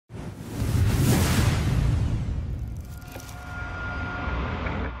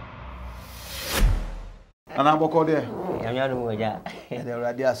And I'm going there. I'm not going to They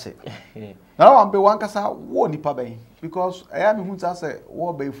already say. Now I'm be one cassa war nipa bay because I am who I say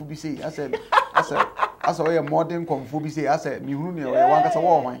war bay fubi. I saw a modern confubi. I said, me who one cassa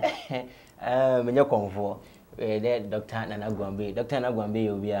war wine. When you're come for Dr. Nana Guambay. Dr. Nana Guambay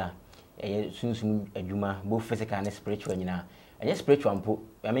will be soon a Juma, both physical and spiritual. And yes, spiritual,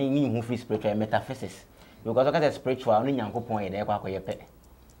 I mean, who free spiritual metaphysics. Because I got spiritual, only young point there, quack or your pet.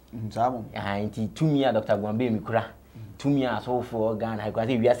 And to me, Dr. Guambay, Mikura. To me, I saw for Ghana, I got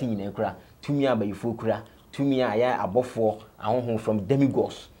we are seeing a cra. To me, by full cra. To me, I am above 4, I home from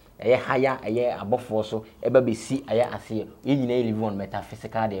demigods. A year higher, a year above 4, so ever be see, I see, in live on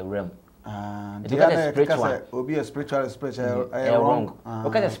metaphysical realm. Spiritual will be a spiritual wrong.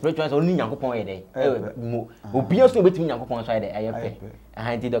 Because the spiritual is only young point a day. Will be also between young points side. I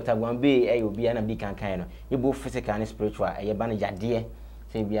had Dr. Guambay, I will be an big kind of you both physical and spiritual. I banage dear.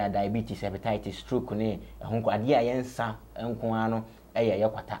 Say we are diabetes, hepatitis, stroke, a hunk idea, yensa, and Kuano, a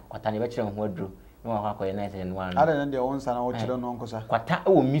yaquata, quatani veteran who drew. No, how nice and one. Other than their own son or children, Uncle Sir. Quata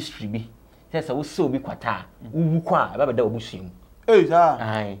oh mystery be. Says I will so be quata. Uqua, about the bushing. Eh,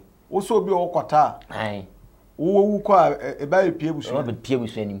 aye. Also be all quata. Aye. Who qua a very peer with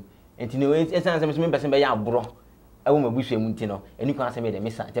him. And to know it's a member by our bro. I won't wish him, Tino, and you can't say the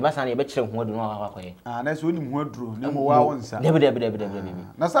miss. The Bassan, a better who do not have a way. And that's when you drew. No more once. Never.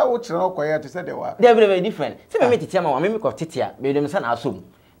 That's how much you quiet to say they were. They're very different. Say, me to tell my mimic of Titia, made them son assume.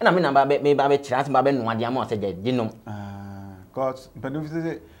 And I mean, about maybe I chance my ben one diamond said, you know. God's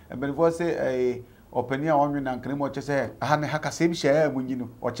beneficent, and before say a opinion on you and Cremo to say, I had a same share when you know,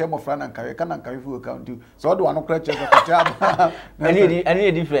 or Chemo Fran and Carry can carry full account too. So I don't want to clutch a job.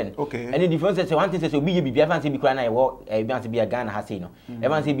 Any different. Okay. Any difference is one thing to be, I fancy be crying. I walk, I want to be a gun, Hasino. I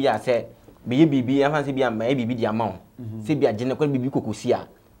want to be a say, be, I fancy be a maybe be the amount. Say be a general be Kukusia.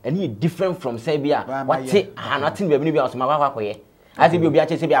 And he different from Sabia. What say, I nothing will be out my way. As if you be a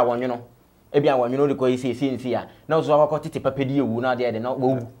chase, I want you know. Maybe I want you know the cause he sees here. Now, so I got it a papedio, not there, not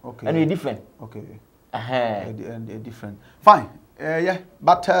go. Okay. And different. Okay. And different. Fine. Yeah.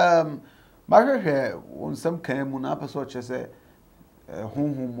 But, my hair, when some came on up, such as a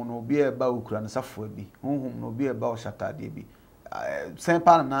home no be about Kran Safwa be, home no be about Shata Debi. Same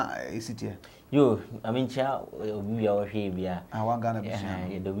partner is it here. You, I mean, child, we are here. I want Ghana.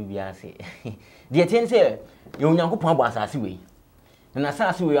 The BBA. The attention say, you young Pump was as we. And as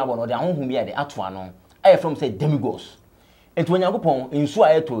I see we are one of the home be at the Atuano, I from say demigods. And when Yakupon in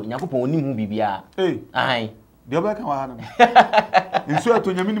Sua to Yakupon Nimu Bibia. Eh, aye. The other can in Sua to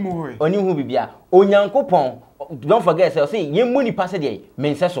Yaminimu or Nimu Bibia. O Yankopon, don't forget, I'll say, ye money passage,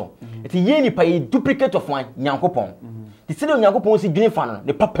 men so. It's a yenny pay duplicate of one Yankopon. The city of Yakupon is green fan,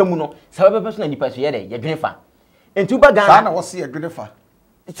 the Papamuno, several person in the Passiere, your greenfa. And two bagana was see a greenfa.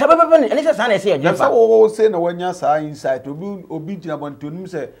 Sababu and it's a son I say, yes, I always say no one yes, I inside to be obedient to him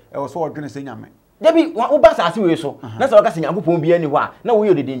say I was all going to say yammy. Debbie, what bus I see so. That's all I can won't be anywhere. No,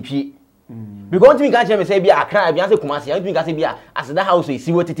 we didn't cheat. Because we can't say be a cry, Bianca Kumasi, I think I say be as the house is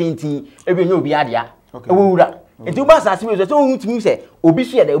see what it ain't every new biadia. Okay. And two bus I see was so to me say,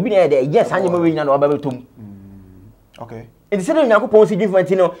 Obisia, there will be there, yes, I'm moving on over to. Okay. Instead of Yakupon different,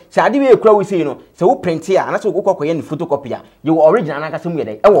 you know, so I did a crow say, you know, so print here, and that's what we call photocopier. Your original, I some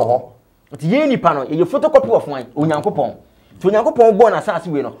way. Oh, but ye panel, your photocopy of mine, Unyakupon. To Yakupon born as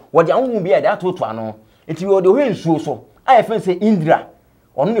we know, what the own be at that to ano. It's you the way so. I fancy Indra,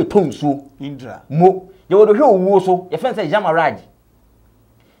 on your tongue so. Indra. Mo, you would hear Woso, your fancy Jamaraj.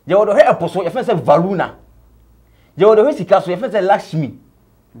 You would hear Apostle, your fancy Varuna. You would hear Sikaso, your fancy Lashmi.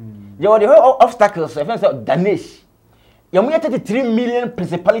 You would hear obstacles, your fancy Danish. You have 33 million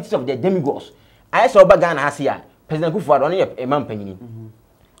principalities of the demigods. I saw Bagan Asia, President Kufuor, only a man penny.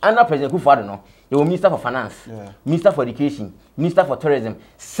 And now President Kufuor, no, you will Minister for Finance, Minister for Education, Minister for Tourism.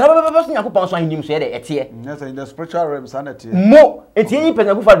 Several person you could answer him said it here. Yes, in the spiritual realm, sanity. More, it's any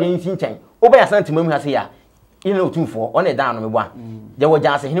President Kufuor in time. Over a son to Mum has here. You know, 2 4 on a down on one. There were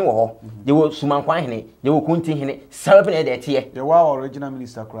just him or they were Suman Quine, they were Kunti, serving at here. They were original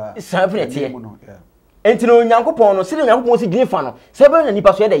minister cry. Serving at here. And to know Yankopon, sitting Yankopon is green funnel, 7 and you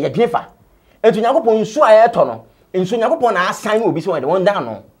persuade your greenfa. And to Yankopon, so I tunnel, and so Yankopon, our sign will be so at one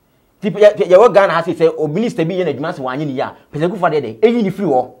down. Your gun has it said, or minister be in a mass 1 year, President for the day, 80 free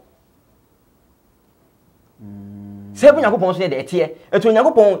war. 7 Yankopon said that here, and to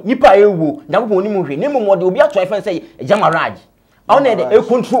Yankopon, Nipa Ewu, Yankopon Nimu, name what will be a try and say, Jamaraj. On the air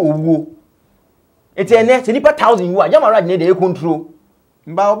control woo. It's a net, Nipa 1,000 you are Jamaraj near the air control.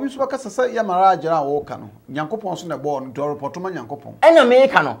 Ba obi so bakasa say ya maraja na wo ka no Nyankopon so na bo no do report ma Nyankopon ena me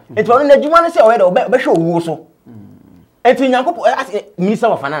ka no enti ono na djuma ne say o ye do be hwe owo so enti Nyankopon as Minister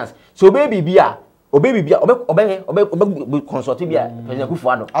of Finance so be bibia Obe bia obe consult bia President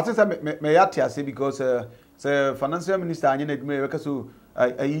Kufuor. I think me yati ase because the financial minister anye na adwuma yeka so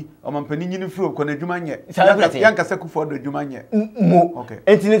ayi omampani nyini furo ko na adwuma nye yanka se Kufuor do adwuma nye mo okay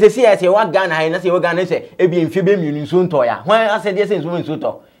entine se se ya wa Ghana ha na se wa Ghana se e bi mfe be mienu nso nto ya hwan ase de se nso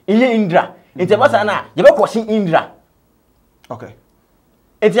nto iye Indra enti basa na je be kwoshin Indra okay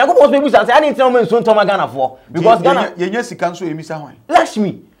enti yakopon so be busa say ani ntina mo nso nto ma Ghana fo because Ghana yenya sika nso emisa hwan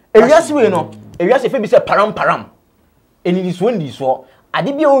Lakshmi ewiase we no ewiase fe bi se param enini so ndi so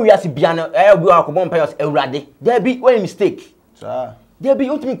ade bia o wiase bia no bi akobon payos ewrade there be one mistake sir there be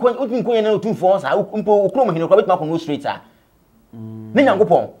ultimate kon na otu for sa mpo okrom hene ko betima ko no straight ah ne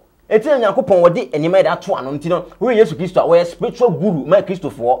Nyankopon etia Nyankopon wode enima da to ano ntino we Yesu Kristo we spiritual guru ma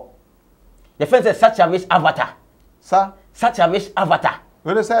Kristofo the friend say such avatar sir such avatar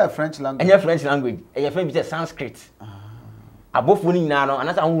we dey say French language and French language e your friend be say Sanskrit abofo ni nyina no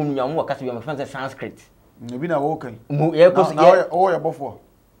anasa ho nya mo wakase be my friend say Sanskrit Maybe na okay. Mo ye ko ya bofo.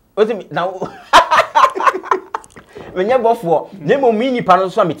 Oti na Menye bofo, ne mo mi nipa no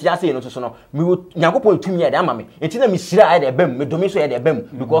so ameti ase no so no. Mi Nyankopon tumi ya da ama me. Enti na mi sira ya da bam, me domi so ya da bam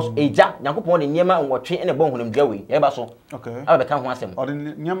because eja Nyankopon de nyema nwotwe ene bon honam dwawe. Ye ba so. Okay. Aba be ka ho asem. O de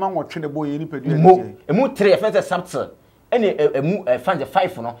nyema nwotwe de bo ye nipa dua je. Emu 3 ye fence subtle. Ene emu fence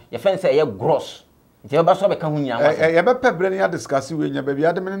 5 no, ye fence ye gross. Nti ba so be ka ho nyama. Ye be pebre ne ya discuss we nya ba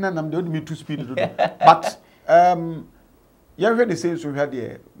bia de me nam de me too speed do. But you already say so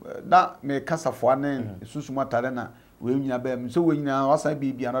here na me kasafo ane susuma tare na we nyina ba so we nyina wasa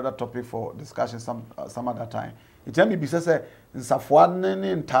be another topic for discussion some other time. It tell me be say nsafo ane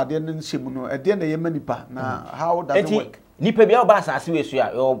ne ntade ne nhemu no e de na ye manipa na how does it work? Nipa bia oba asase we so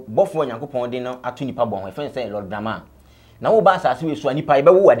ya bofo Nyankopon de no ato nipa bon e fen say Lord Drama na wo ba asase we so nipa e be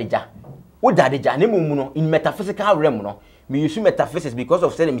wo wadeja wo dadeja ne mumu no in metaphysical realm no me use metaphysics because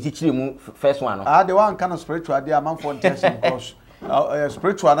of say me teach mu first one no the one kind of spiritual dey am for intention because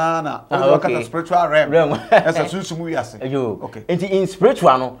spiritual na kind of spiritual realm as a sunsumu wiase okay in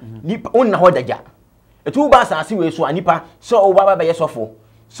spiritual no nipa onna ho daja etu ba asase we so nipa so wo ba be yesofo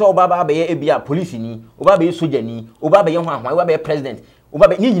so wo ba be ye ebia police ni wo ba be ye soldier ni wo ba be ye hwan wo ba be president wo ba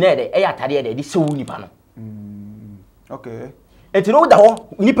be ni nyina de e ya tade de se wo nipa no okay etu no da ho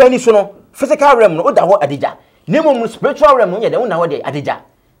nipa ni so no physical realm no da ho adeja nemo spiritual realm no ye de wo na ho de adeja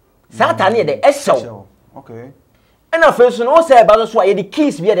satan ye de eshow okay ena fe so no say ba so ye de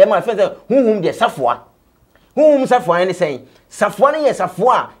keys bi de ma fe say hunhum de safoa hunhum safoa ne say safoa ne ye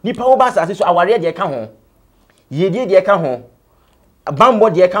safoa nipa wo ba asase so aware de ka ho yedie de ka ho bambo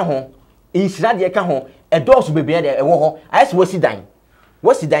de ka ho insira de ka ho edosu bebe de ewo ho ayes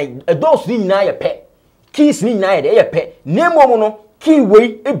wasidan edosu ni nyina ye pe keys ni nyina ye de ye pe nemo mu no key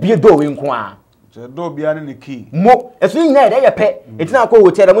we ebie do we nko a do bia ne key mo esu ni nyina ye de ye pe etina ko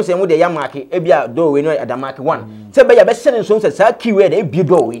hotel da mo se mo de ya mark ebia do we no adamark 1 se be ya be se nso se sa key we de ebie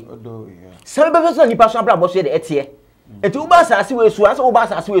do we se be be so nipa so abra bo so de etie eti wo ba asase we so asa wo ba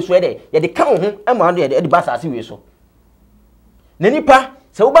asase we so de ye de ka ho e ma do ye de ba asase we so na nipa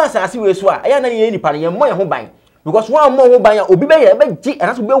se wo ba asase we so a aya na ye nipa ne ye mo ye ho ban because one mo ho ban ya obi be ye be gi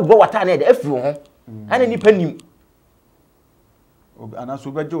anaso be wo wata na de afiri ho ana nipa nim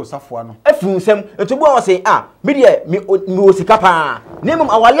anaso be je osafo no afiri nsem etu bo o say me de me osika pa na mum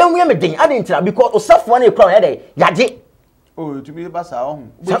awale nwe me den ade ntira because osafo na e kura ya de yaje etu me ba sa ho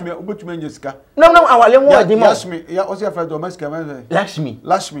obetumi anya sika nam awale nwe de ma Lakshmi ya o say friend do masika me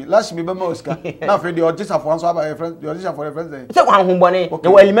Lakshmi be ma osika na friend de ogisafo so aba friend de ogisafo friend dey say kwa hombone ye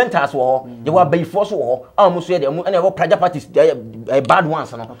wa elementals wo ho ye wa bayifo so wo ho amuso ye de mu na ye praja parties bad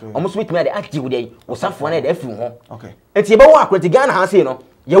ones no amuso bitumi de active dey osafo na de afiri ho okay enti be wo akwati Ghana ha sei no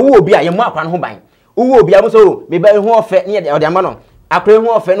ye wo obi a ye mu akwa no ho ban wo obi a mo so me ba ho ofe ne de ama no akwa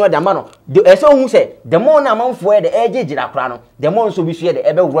ho ofe no de ama no e so hu se the more na amanfo ye de ejegira akwa no the more so bi so ye de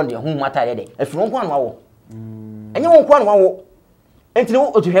ebe wuro de hu mata ye de afiri ho anwa wo enye wo nko anwa wo enti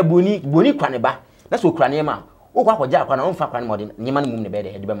no otu hwe boni kwa ne ba na so kura ne ma wo kwa kwaja akwa na wo fa kwa ne mo de ne ma no mum ne be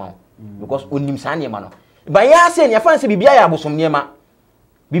de de be ma wo because onim sa ne ma no ba ya se ne fa se bibia ya abosom ne ma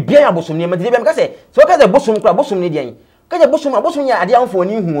bibia ya abosom ne ma de be me ka se so ka ze bosom kura bosom ne de ka je bosom ya ade amfo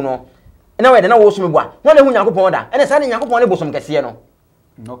ni hu no na we de na wo so me bua na hu Nyankopon da ene sa ne Nyankopon ne bosom kese no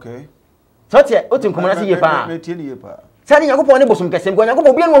okay so tie o tin komana se ye pa sa ne Nyankopon ne bosom kese ko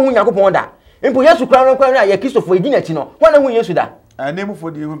Nyankopon bia no hu Nyankopon da impo Yesu kura no kwa ya Kristofo edi na ti no wa na hu Yesu da nemu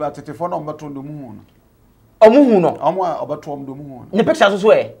fo di hu ba tetefo na ombato ndo mu hu no omu hu no omu a obato ndo mu hu ne picture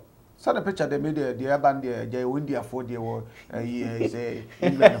so e sa the picture de me de aban de je India for de wo say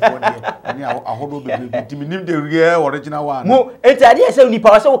England for de ani ahodo bebe timinim de real original one mo enti ade se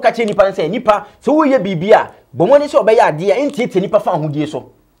nipa se wo ka che nipa se nipa se wo ye bibia bomoni se obeya ade enti nipa fa hodie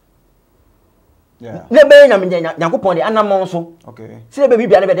so na be nya Nyankopon de anamon so okay se be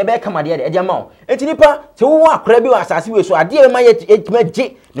bibia na be kama de de ma o enti nipa se wo akra bi asase we so ade e ma yetima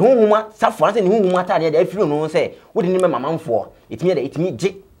je ne honhuma safo ase ne honhuma ta de afiri no se wo de ne mamanfo etimi de etimi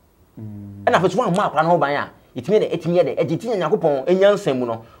je na fa so ma akra no ban a etimi de ejiti Nyankopon enyansam mu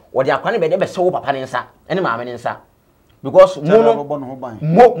no wo de akra ne be de be se wo papa ne nsa ene maame ne nsa because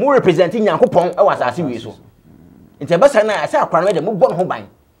mo representing Nyankopon e wasase we so enti be sa na ase akra no de mo bon ho ban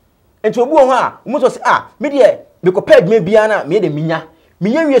enti obu ho a mo so se me de me ko peg me bia na me de minya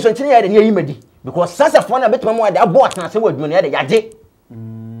wie so ntine ya de ne yimadi because sasafo na betuma mo de abo atena se wadwuma ne ya de yaje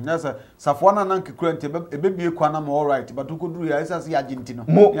yes safo na nan kekura enti ebe bie kwa na mo all right but ko duru ya isa se yaje ntino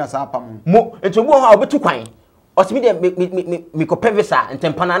ya sa apam mo enti obu ho a obetu kwan o se me de me ko pevisa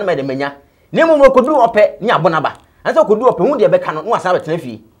ntempa na me de manya ne mo ko duru ope ni abona ba anse ko duru ope hu de be ka no no asa betena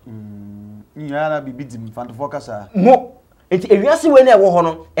fie ya na bibi dim fantofo kasa mo enti ewiase we na ewo ho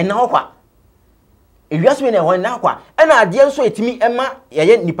no ena ho kwa ewiase we na ewo na kwa ena ade nso etimi ema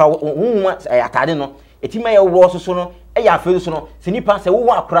ye nipa honhuma atade no etimi ye wo so no e ya afa so no se nipa se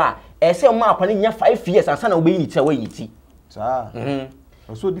wo akora e se ma akwa ne nya 5 years ansa na obeyi ni ti wa yi ni ti sa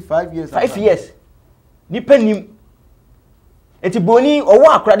so di 5 years 5 years nipa nim enti boni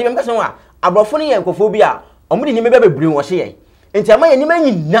owo akora de meka se wa abrofo ne ye nkofo bi a omo de ni mebe bebre wo hye ye enti ama ye ni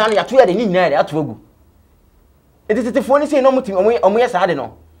manyi na ya to ye de ni na ya to agu enti tetefo ni se no mutim omo ye sa de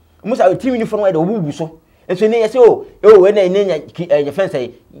no musa timi ni fon wa de obubu so enso ne yese we na nya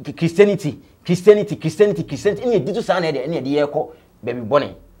fence Christianity ni ditu sa na de ne de ye ko baby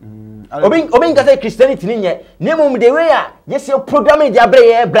bone obin ka say Christianity ni nye ne mum de we a yese programming de abre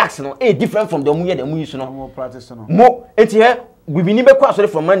ye blacks no different from the mu ye de mu use no mo practice no mo enti he bibini be kwa asore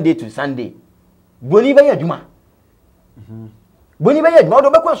from Monday to Sunday boni be ye aduma boni be ye aduma do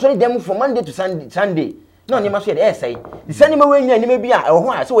be kwa asore dem from Monday to Sunday no ni ma so de say the same ma we nya ni ma bi a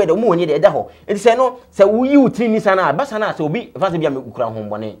ho a se we de mu oni de da ho enti se no se wo yi utri ni sana ba sana se obi fa se bia me kura ho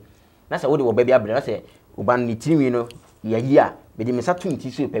bone na se wo de wo ba bia bre na se oban ni tiri no ya yi a be de me sa tun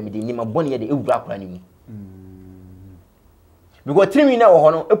ti so pe me de ni ma bone ye de ewura akura ni mu because tiri na wo ho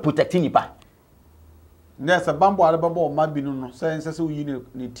no e protect nipa yes a bambo are babo ma bi no se se wo yi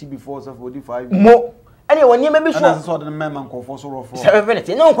ni ti before so for 5 years mo ene woni ma bi so na se so de mema nkofo so rofo 7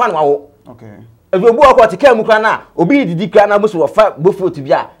 minutes no nkwa no wo okay ebi obu akwa te kam kra na obi didi kra na muso fa bofo to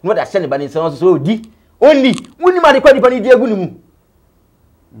bia no da hye ne ba ne nsan so odi only woni ma de kwa dipa ni di agu ni mu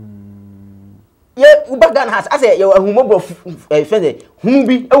ye ubagan has ase ye ahumobro fende hum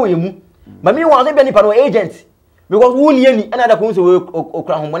bi ewo ye mu ma mi wan so bia nipa no agent because woni ani na da ko so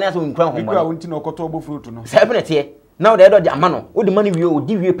okra hombone ase nkra hombone bikra wonti na okoto obofo to no 7 minutes now the do ama no odi mani wie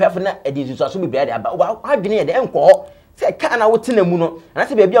odi wie pef na edi nsusu aso bibia de aba wa adwene ye de enko se ka na wotena mu no na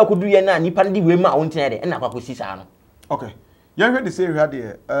se bia akodu ye na nipa ndi we ma wontina de na akwakosi sa no okay ye hwe de say hwe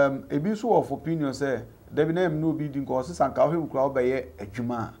de ebi so of opinion say debi na em no bi di nko se sanka hwe kura obeye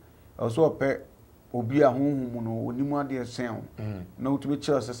adwuma so pe obi a honhum no onimu ade sen na utube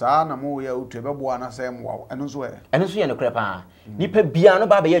chelse sa na mo ya utube bo ana say mo eno so ye no kra pa nipa bia no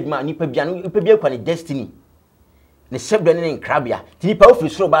ba be adwuma nipa bia kwa ne destiny ne sebre ne nkrabia ti nipa ofiri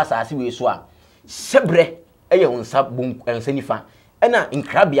soro ba asase we so a sebre eye wonsa bonku ensa nifa ena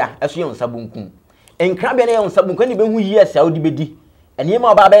nkrabia eso ye wonsa bonku nkrabia ne ye wonsa bonku ne be hu yi asa odi bedi ene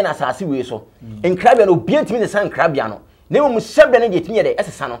ma ba ba na asase we so nkrabia no bia ntimi ne san nkrabia no ne mo sebre ne de tinye de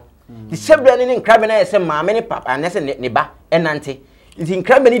esesa no di sebre ne nkrabia na ye se maame ne papa ne se ne ba enante nti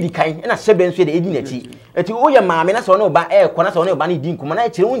nkrabia ne di kan ena sebre nso de edi na ti enti o ye maame na so ne oba ko na so ne oba ne di nkomo na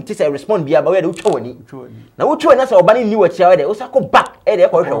kire won ti se respond bia ba we de utwa wani na utwa na so oba ne ni wachi a de o sa ko back de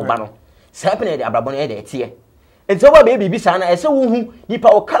ko hwe oba no sapene de abrabon e de etie enti oba be bibi sa na ese wo hu nipa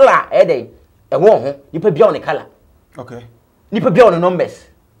o kala e de e wo ho nipa bia on kala okay nipa bia on numbers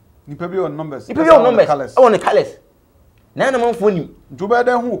nipa bia on numbers nipa bia on numbers on colors na manfo ni ntuba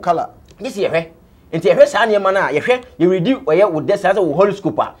de hu kala gisi ye hwe enti ye hwe sa ne ma na ye hwe ye ready oye wo de sa wo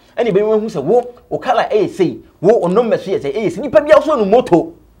horoscope a ene be hu se wo o kala e sei wo on numbers ye sei e sei nipa bia so no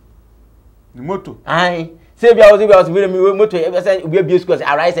moto ni moto ai se bia o se mi moto e say obi abia school say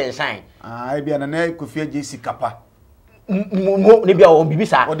arise and shine ai bia na Kofi JC kapa mo ne bia o bibi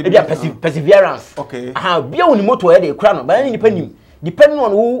sa e bia perseverance okay bia woni moto e de kura no ba ni nipa nim depending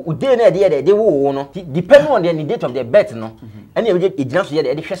on who dey na de wo no depending on the date of the birth no ene e gina so ye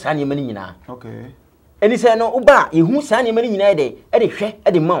de hwe sa ne mani nyina okay eni se no uba ehu sa ne mani nyina de hwe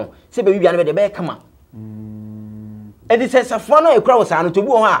de ma se be bia no de be kama edi se safo no e kura wo sa no to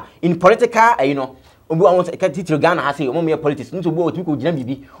bu ho a in political you know obi won ka titiri Ghana ha say o me politics nto bo otu ko gina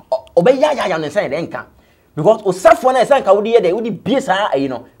bibi obe ya no say de nka because o safo na say nka wo de wo di bie sa you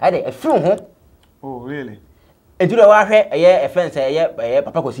know ai de afiri ho oh really enti do wa hwe eye offense eye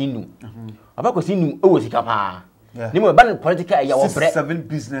papa ko sinu abako sinu e wo sika pa ni mo ba no political ya wo bre 7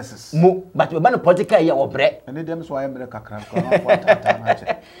 businesses mo but ba no political ya wo bre ene dem so ayemre kakra kwa ma fo tata na che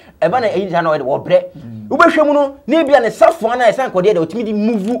e ba na e ja no wo bre wo be hwemu no na bia ne safo na e san kode de otimi di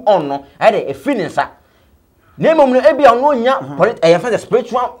move on no ai de e feeling sa na mom no e bia no nya e fa the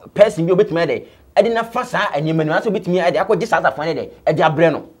spiritual person bi obetimi de e de na fa sa anyema no aso obetimi e de akogye sa safo ne de e de abre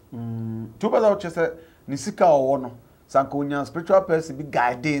no tu ba da chese ni sika owo no sanka onya spiritual person bi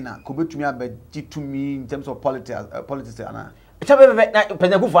guide na ko betumi abeji to me in terms of politics ana chabe na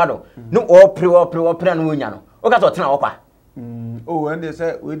president Kufuado no o pre no onya no o ka so tena wo kwa oh and they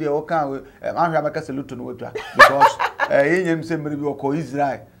say we dey o kan we ahwe abaka salute no watwa because yenyem se mbere bi o ko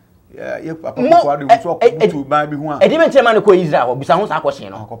Israel ye papa Kufuado we so ko butu ba bi hu a e di mentre man ko Israel ho bisa ho sa ko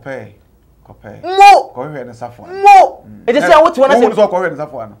hyen no akopɛ mo ko hwe na safo mo e dey say what one say so ko hwe na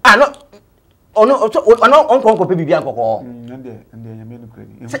safo no ah no ono onko pe bibia nkoko ende nyame no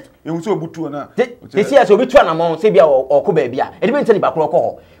krani ehun so obutu na te sia so obutu na mo se bia okọ ba bia e dey mentre ni bakro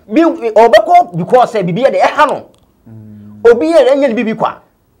ko bi obekọ because say bibia de e ha no obi ye nya ni bibi kwa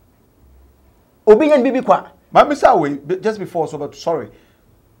obi nya ni bibi kwa ma me say we just before so but sorry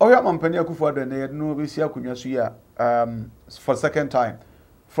oya mampani Kufuado na ye no be sia akunwa so ya for second time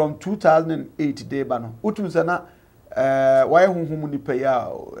from 2008 day ba no utum se na why hunhum ni pe ya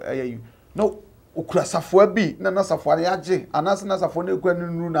ayu no okura safo bi na safo ya age anase na safo na ekura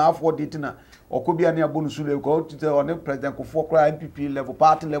nunu na afọ dit na okobia ne abonu le ko tite one president Kufuor kura MPP level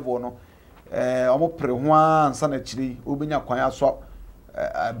party level no omo pre ho ansa na kire obenya kwan aso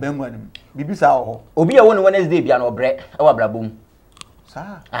benwanim bibi sa ho obi ya won Wednesday bia na obre e wa brabom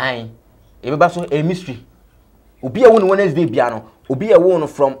sa ai e be ba so a mystery obi ya won Wednesday bia no obi ya won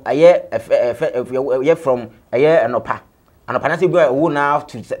from aye from aye anopa na say go wo na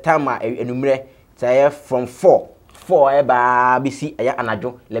to time enumere say from 4 e ba bisi aye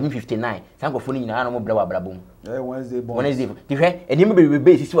anajo 11:59 sankofo ni nyina na mo bra wa brabom Wednesday ti hwe enim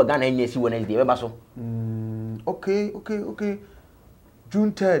be sisi wa Ghana nya si Wednesday be ba so okay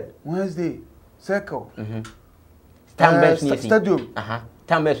June 3rd Wednesday circle stadium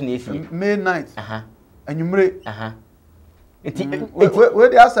time best ni esi May 9th enumere eti we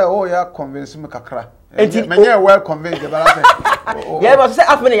dey say oh ya convince me kakra menye well convinced but I say yeah but say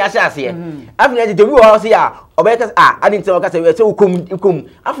afme ya sha ase afme de we say ah obeka adin say say ukom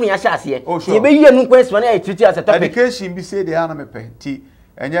afme ya sha ase ye be yie nu kwesi na e treat as a topic education bi say dey na me pe ti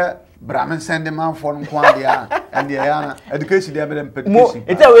enye bramen send man for nkwa dia and dey na education dey be dem education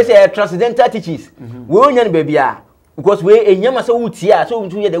it we say transcendental teachers we onya no ba bia because we enyama say wutia so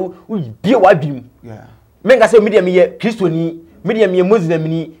untu ye de bie wa bim yeah menga say media me ye Kristoni media me Muslim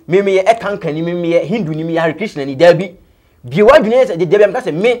ni me ye ekankani me ye Hindu ni me ye Krishna ni dabi bi wadwene say de am ka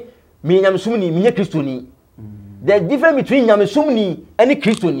say me nyamsum ni me ye Kristoni the difference between nyamsum ni and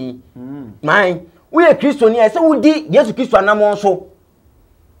Kristoni man we ye Kristoni say wudi Yesu Kristo anamo so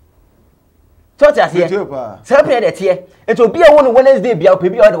so ti ase say pray de tie ento obi a won Wednesday bia ope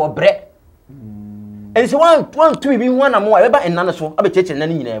bia de wo bre and say one two bi hu anamo e ba enna so abecheche nna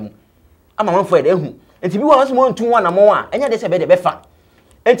ni nyina mu ama man for de hu enti bi wa so mo ntu wan anamo a enya de se be de be fa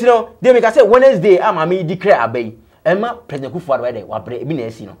enti no de me ka say Wednesday ama me declare abai ema president Kufuor de wa bre bi na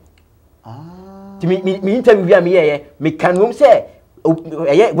asi no ti me interview bia me ye me kanum say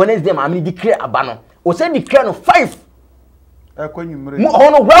Wednesday ama me declare aba no o say declare no 5 ekwanyumre mo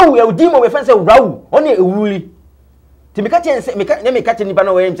hono rawu e odi mo we fan say rawu ono ewuri ti me ka chen say me ka chen ni ba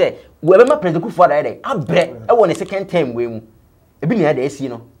no we say we be ma president Kufuor de abre e wo ne second term we mu ebi na da esi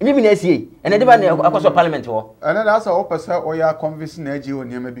no ebi na esi ene de ba na akoso parliament ho ene da sa opese oya convince na agi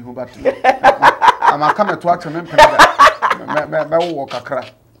oni ma bi hu battle ama come to action me wo kakra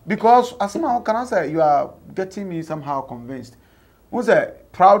because asma how can I say you are getting me somehow convinced who's a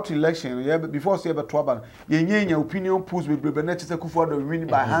proud election yeah before say be to ban ye nyenya opinion polls be na chese Kufuor do win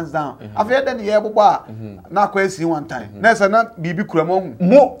by hands down after then ye bobo na kwa esi one time na say na bibi kurama hu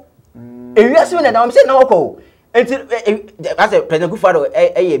mo ewiase me na am say na woko enti as a president Kufuor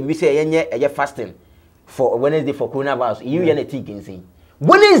we say yenye fasting for Wednesday for coronavirus you ye na thinking say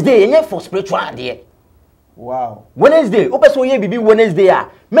Wednesday yenye for spiritual ade wow Wednesday opeso ye bibi Wednesday a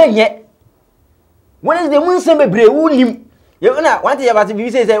menye Wednesday mun se bebre unim ye na wanti ya bati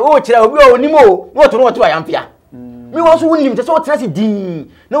bibi say o kira obi o nim o no to ayampia mi wo so unim te so tena se din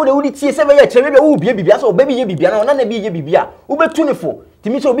na wo de wo tie se be ye kira be wo bia bibia so oba bi ye bibia na na bi ye bibia wo betu ne fo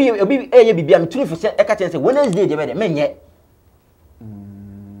timi so obi ye bibia me tuni fo se e ka chen se Wednesday de be de menye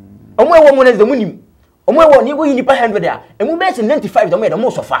omo e wo Wednesday munim omo e wo ni wo yi nipa 100 a emu be se 95 de omo e de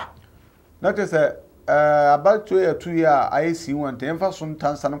mo sofa na te say about 2 years I see one time for some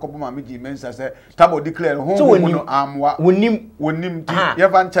time san ko ma me mensa say tabo declare ho no amwa wonim ti ye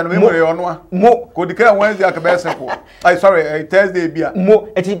van channel memory ono a mo ko declare Wednesday akaba simple I sorry Thursday bia mo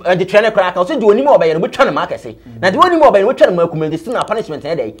the trainer crack so the wonim obaye no betwa no market say na the wonim obaye no betwa no makumenti still na punishment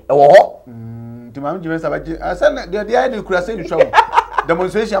na dey e wo ho ti ma me mensa ba ji say the idea kura say you show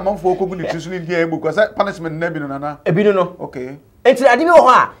demonstration among for ko bu ni tusu ni dia egbo ko say punishment na bi no nana e bi no okay enti ade bi wo ho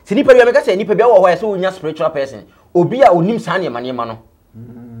a se nipa bi meka say nipa bi wo ho a so unya spiritual person obi a onim sa ne manema no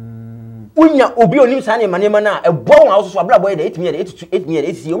unya obi onim sa ne manema na ebo won aso so abla boy de 8 year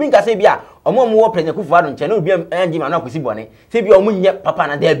esi obi nka say bi a omo mo president Kufuor nche na obi anji ma na akosi bone say bi omo nye papa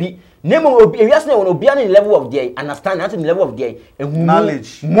na da bi nemo obi ewiase ne won obi an level of their understanding at the level of their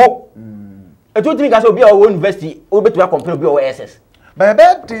knowledge mo eto timi ka say obi a wo university obetu a company obi a wo SS by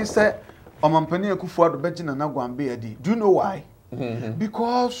birthday say omampani Kufuor be gina na Guambay adi do you know why?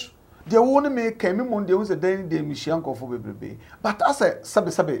 Because they won't make me Monday was a day de Mishanko for baby. But as a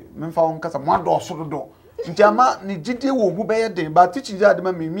sabe men found casa one door so do. Jama ni jiti wo bu be day but teaching that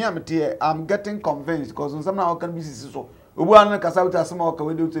me I'm getting convinced because somehow can be so. Obu an kasa with asema ka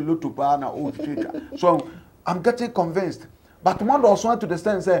we do to lotu pa na old street. So I'm getting convinced. But one door so to the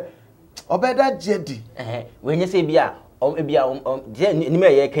stand say obeda jedi. When you say bia ni me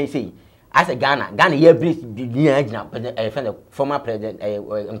ye kan say as a Ghana ye friend former president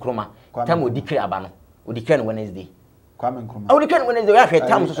Nkrumah time we declare aba no we declare Wednesday Kwame Nkrumah we declare Wednesday we have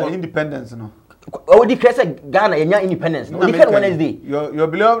time so independence no we declare say Ghana yenya independence no we declare Wednesday your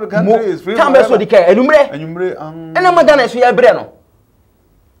beloved country is free time so declare enumre ena ma Ghana so ya bre no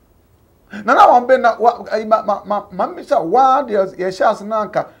na wan be na ma misa wa ye shas na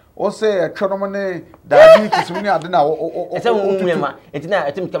nka o say economy diabetes we ade na o say unwema entina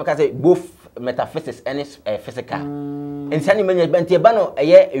etim ka say both metaphysics and physical ensani manya bente ba no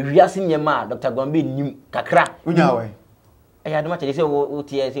eye wiase nyema Dr. Guambay nim kakra unya we eye adoma che say o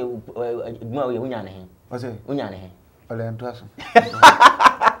tie say duma we unya ne he o say unya ne he ole entraso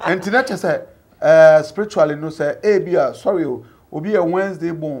entina che say spiritually no say e bia sorry obi a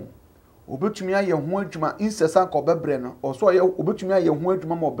Wednesday bon obetumi aye ho adwuma incessant ko bebre no o so ye obetumi aye ho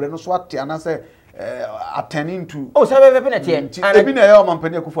adwuma mo bre no so ate ana say attending to oh sabe be penalty ebi na ye o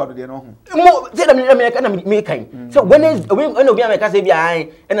mampani Kufuor de no ho mo say na me kan so when is we obi am ka say bi an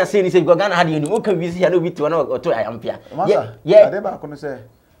e na say ni say Ghana had you o kan wi see na obi to na o to ampia yeah ade ba kono say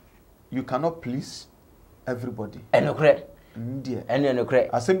you cannot please everybody enokre ndie enokre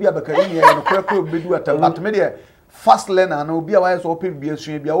asem bi abakari ni enokre ko bedu atam atme de fast learner na obi a why so open bi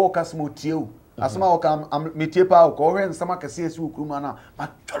asua bi a wo kasmo tie o asema wo kam metie pa ko hwe nsama kase esi okruma na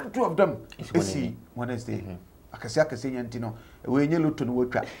majority of them esi Wednesday akase nyanti no we nye loto no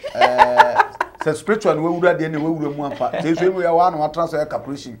watwa say spiritual we wura de na we wura mu ampa say so emu ya wa na transfer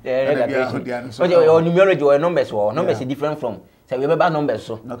calculation na bia ho dia no so your numerology or numbers different from say we be numbers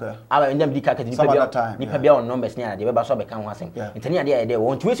so okay aba ndam di kaka ni pa bia on numbers ni ade be ba so be kan ho asem ntani ade ya de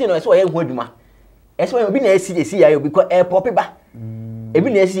won tuwe no so ye ho adwuma eso obi na esi ya because pop ba ebi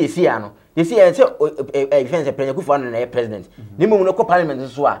na esi ya no they see say friends president Kufuor na president ni mo no ko parliament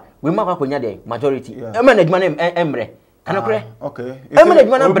so a we ma kwakonya de majority e ma na adwuma na emre kanokre okay e ma na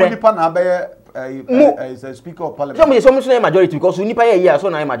adwuma na bre nipa na be is a speaker of parliament so na majority because nipa ya so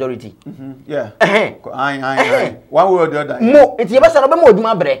na majority yeah ai one way or the other mo enti ye ba sa no be mo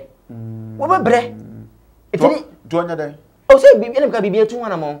adwuma bre wo be bre enti do nya dey o say bi na ka bibia tu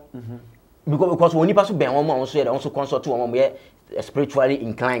wana mo because when nipa so ben won mo so ye so consult won mo ye spiritually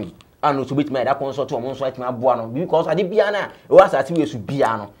inclined and so bit me that consult won so atima aboa no because ade bia na e wa asati we su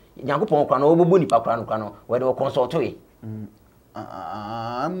bia no Nyankopon kwa no obobo nipa kwa no we dey consult we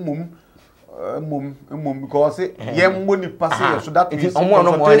mum because ye mmo nipa say so that means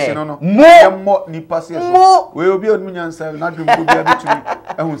consultation no mo nipa say so we obi odum nyansa na dwum go bia betumi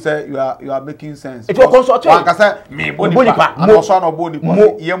ehun say you are making sense it will consult wan ka say me bo nipa no so no bo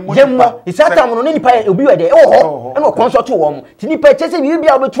nipa ye mo nipa isata mo no nipa obi we dey oh e no consult wo mo ti nipa chese bi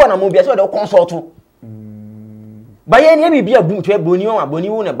bia obetu na mo bia say we dey consult ba ye ne bibia bu to eboni won aboni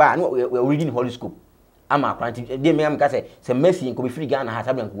wo ne ba we reading horoscope ama kwanti dey me am ka say Messi nko be free Ghana ha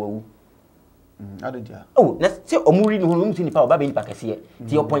tablan ko wawu adedia oh na say omuri ni hunu mti nipa oba be nipa kase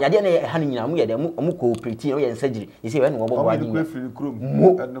ti oponyade na ha ni nyina mu ye de mu cooperate o ye nsagiri you say we no obo bwa ni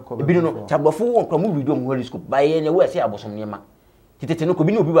bi no tabofo won kro mu video mu horoscope ba ye ne we say abosom ne ma titete no ko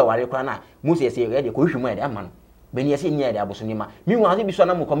bi no obi ba ware kra na mu say say ye de ko hwemu ye de ama no be ni ye say nya de abosom ne ma mi wan say bi so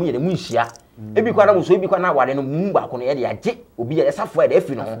na mu ko mu ye de mu nhia e bi kwa na mu so e bi kwa na ware no mu ba ko no ye de age obi ye de safo ye de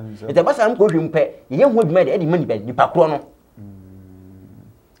afi no ite ba sa mu ko hwemu pe ye hu adwuma de mani nipa kro no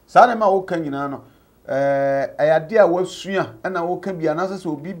sana ma wo kan nyina no ayade a wasua na wo kan bia na se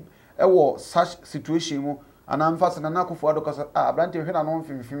obi ewo such situation mu ana mfa se Nana Addo kasa abrante hwe na no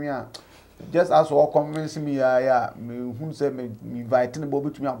mfimfimi a just as all convince me ya me hu se me invite ne bo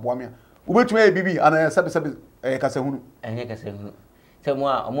betumi aboa me obetumi e bibi ana sabe kasa hunu enye kasa hunu se mo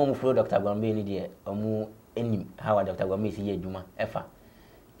a omo follow Dr. Guambay ni de omo enim how Dr. Guambay si ye adwuma efa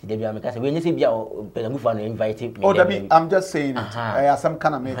ti de bia me kasa we nyese bia pelangu fa no invite me. Oh Dabi, I'm just saying it some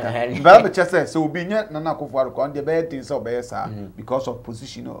kind of maker but me chese so obi nye Nana Addo ko de be tin so be sa because of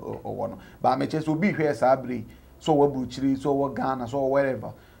position or one but me chese obi hwe sa abri so we Buchiri so we Ghana so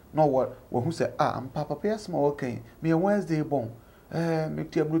wherever no what who say am papa small okay me Wednesday bon me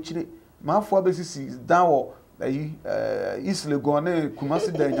tia Buchiri ma afo abesisi dan wo East Legon na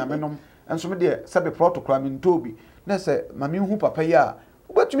Kumasi da nyamenom enso me de sabe protocol me ntobi na se ma me hu papa ya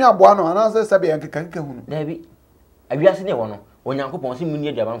ubetumi aboa no ana se sabe yankeka hunu Dabi awiase ne wo no Onyankopon se munni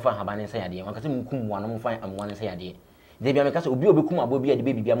aduaba mfa habane nsa yade wakase munkum wo no mfa amwane nsa yade de bia me kase obi obekum abo bia de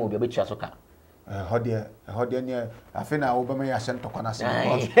bibia ma obi obetua so ka hode ne afena obama ya hye ntokona se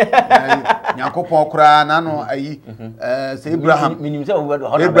Nyankopon kura na no ayi se Abraham minim se obo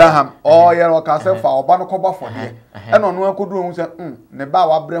Abraham ye no ka se fa oba no koba fode e no no akodu hu se ne ba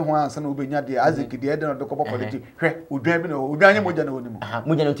wa bre ho ansa na obenya de Isaac de no de koba fode ti hwe odwan bi no odwan nye moja na wonimu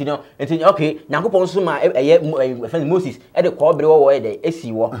moja no ntino okay Nyankopon so ma eye Moses e de ko bre wo de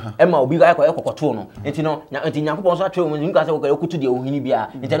esi wo e ma obi ga ekokoto no ntino Nyankopon so atwe mo nka se ko kutu de ohini bia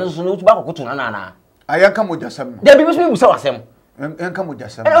ntino so no tuba kokoto na ayanka mojasem da bi so busa wasem enka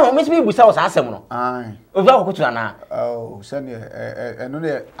mojasem me so busa wasa asem no ai o va kokoto na se ne eno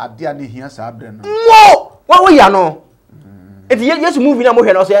ne ade a ne hia sa abre no wo ya no eti Yesu movie na mo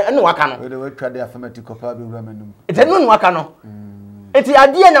hwe no so ene waka no we twa de affirmative kopa be wura manum eti no waka no eti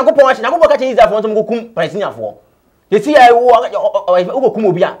ade a Nyankopon wa Nyankopon ka che Israel so mo kum palestiniafo eti ya wo kum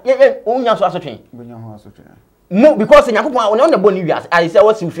obi a wo nya so asotwen benya ho asotwen mo because Nyankopon on the boni wi I say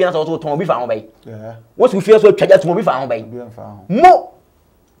what you feel so ton obi fa ho bai what you feel so twaja to obi fa ho bai mo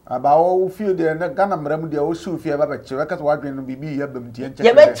aba wo feel de na Ghana mram de wo su fie ba ba che ka so wadwen no bibi ya bam tie nche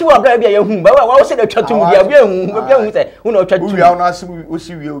ye ba ti wa bra bia ye hu ba wa wo se de twatum bia bia hu se wo na twatum wi awon asim wo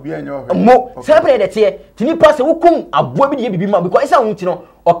si wi obi anya ho mo se pre de tie tini pass wo kum aboa bi de bibi ma because isa hu ti no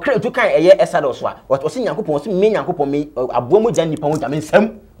o kre to kan eye esado so a wo se Nyankopon se me Nyankopon me aboa mo jan nipa ho jame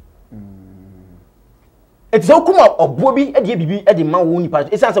nsam eti so kuma obo bi e de bibi e de ma wo nipa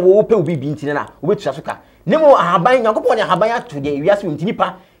e san se wo pe obi bi ntine na wo betua so ka nemo ahaban Nyankopon ne ahaban ato de wiase wo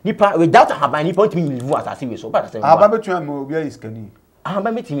nipa without ahaban nipa ntimi livu asase we so pa se ahaban betua ma obi iskani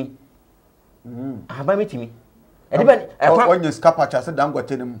ahaban metimi ahaban metimi e de ben onye scapa cha se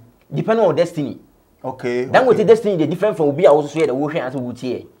Dangote nem depend on destiny okay Dangote destiny dey different from obi a wo so ye de wo hwe ase wo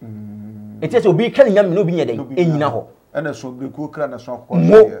tie eti se obi kan nyam no obi nye de enyina ho ena so obi ku kra na so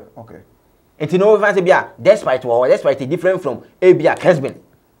akọ okay enti no fancy bia despite different from a bia husband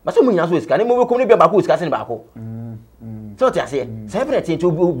but so munya so iska ne mo be kom ne bia ba ko iska se ne ba ko so ti ase Secrɛtes enti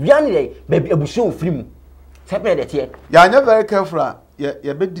obi an dey be abusu ofiri mu Secrɛtes ya anya very careful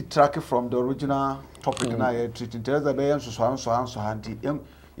ya be detract from the original topic na ya treating Teresa be so hanti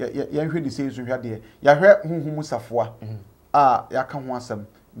ya hwe di sei so hwa de ya hwe huhum safoa ya ka ho asem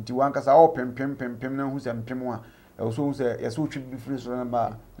nti wankasa o pempem na hu se mpem a so say yes wo twi bi free so na ma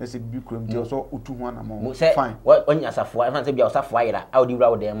na se bi krom ti so otu ho na mo fine onya safoa e fan se bia safoa yira a odi wura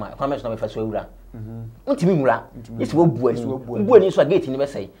wo dem ma kwame so na me fa so wura ntimi wura isi wo buani so gate ni be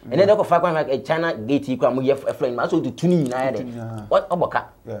sei ene de ko fa kwame China gate ko am ye friend ma so otu tuni nyina ya de oboka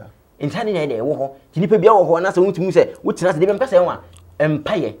intani na de wo ho tinipa bia wo ho na se wutimi se wutina se de be mpese wa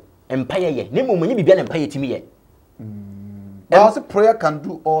empire ye ne mo manyi bibia na empire timi ye Because prayer can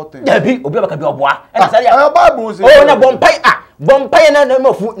do all things. Yeah, be obi abaka bi oboa. E na say ya. Bible say. Oh, na bompai na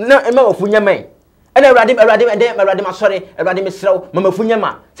mafu nyama. E na Awurade ma sorry, Awurade me srew, mafu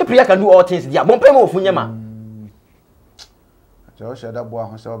nyama. Say prayer can do all things dia. Bompai ma mafu nyama. Jo sheda boa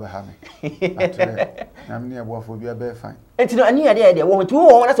ho se obe ha me. Atire. Na me ne boa fo bia be fine. Enti no ani ade wo ho ti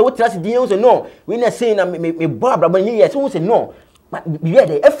wo na say wo tira se din say no. We na say na me bo abrabo ni yes wo say no. Bi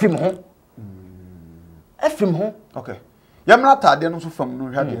ade afim ho. Okay. Yamna tade no so fam no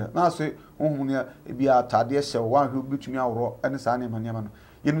hwade na so honhum ne bia tade hye wan hwe betumi awro ene sa ne mane ma no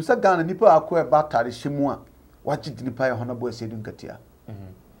yenu sa Ghana nipa akọ e ba tade hye mu a waji nipa ye hono bo asedi nkatia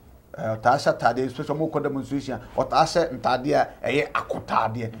ta sha tade so mo koda mo suhia o ta sha ntade a eye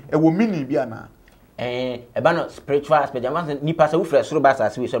akotade e wo mini bia na e ba no spiritual aspect am nipa sa wo frɛ soro ba sa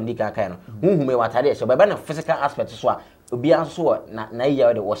se we so ndi kan no honhum e watade hye ba na physical aspect so a obi an so na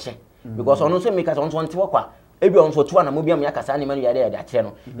ye de wo hye because ono so make us on so nte kwa ebi on so tuwa na mo bia me akasa ne manu yade yade akye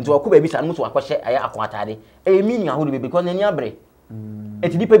no nti wo ko ba bi sa no so akɔhye aya akwatade e mi nya ho de because na ni abre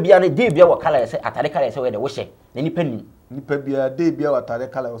eti nipa bia ne de bia wo kala yese atade kala yese we de wo hye na nipa ni nipa bia day bia watare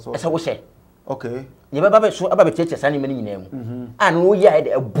kala so ese wo hye okay ye baba be so aba be cheche sane mani nyina mu an wo ya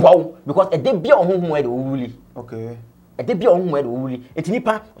de eboaw because e de bia ohunhun e de owuli okay e de bia ohunhun e de owuli enti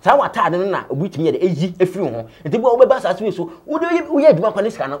nipa sa watade no na obutumi ye de eyi efiri ho enti bia wo be ba asase we so wo ye adwuma kwa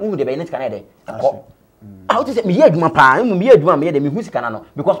ne sika na wo de be ne sika na de ko how to say me ye adwuma pa me ye adwuma me ye de me hu sika na no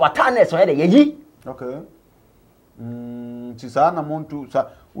because watade na so ye de yeyi okay ti sa na montu sa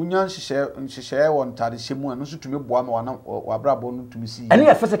unya nhyehyɛ won tade hyemu anu so tumi boa me wana wabrabo no tumi si ene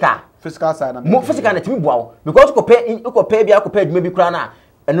ya physical side na mo physical na tumi boa wo because ko pay bia ko pay adwuma bi kura na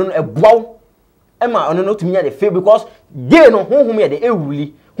eno no eboa wo ema ono no tumi ya de fe because dey no honhom ya de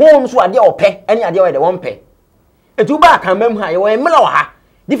ewuli honhom so ade opɛ ene ade wa de won pɛ etu ba kan mam ha ye wo emla wa ha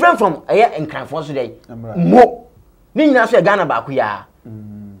different from eye nkranfo so dey mo ni nyina so e Ghana ba ku ya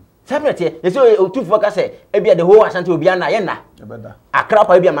Secrɛtes ye so otufo ka se ebia de ho asante obi ana ye na ebeda akra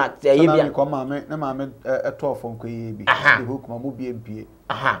pa ebia ma ye bia ko maame na maame etofo nko ye bi de ho kuma mo bie bie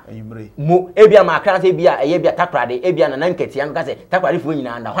enyimre mo ebia ma akra se bia eye bia takrade ebia na nanketi an ka se takrade fo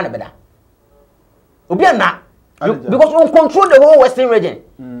nyina anda ho na beda obi ana because on control the whole western region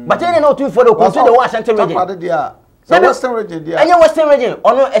but then no otufo de control the whole asante region takrade dia the western region dia anya western region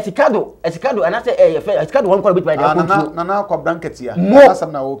ono etikado and say etikado won ko bit by the control na ko blanket ya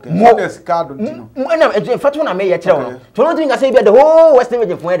asam na okay so the etikado ntino na fatu na me ye kire wono to no think say be the whole western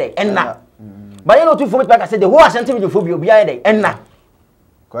region for dey enna but you know to for me say the whole ashanti region for bi obi aye dey enna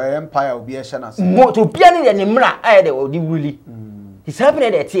ko empire obi e hye na say mo to bia ne ne mra aye dey odi wuli it's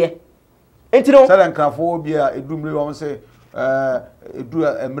happening there tie entino say nkrafo obi a edumre wo say edu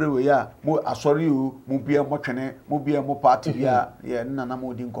emre we ya mo asori o mo bia mo twene mo bia mo party bia ye nana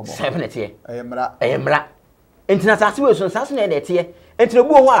mo di nkobo Secrɛtes emra entina sase we so sase na de tie entina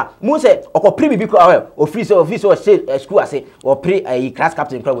bu ho a mo se okopre bibi kra office o school ase o pre class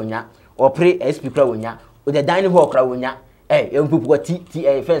captain kra wonya o pre SP kra wonya o the dining hall kra wonya empupu ti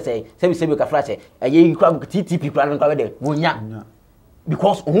fence sebi ka flash ye kra TTP kra nkra we de wonya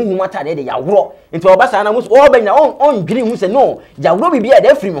because ohun mata de yawro nti obasa na muso obanya on dwiri hu se no yawro bibia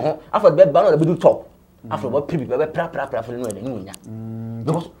de free me ho afọ be ba no be do top afọ be pribi be pra for no de nya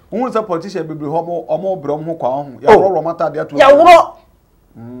because ohun se politician bibiri ho omo brom ho kwa ho yawro mata de to yawro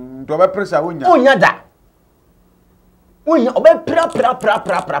to be pressure wonya da wonya obe pra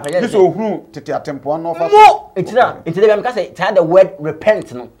this ohun tete atempo no fa nti de be say the word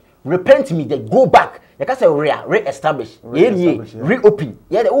repent no repent me they go back you can say re-establish reopen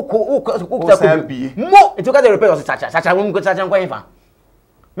yeah the mo it can repent or sacha mo go sacha nkwan fa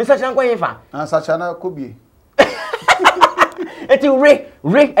me sacha nkwan fa sacha na kobie it re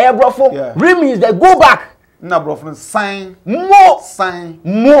brofo re means they go back na brofo sign mo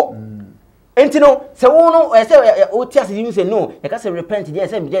entino se wo no say o ti ase you say no you can say repent there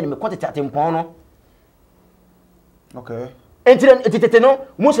say me dey me kwatete atempon no okay entire tete no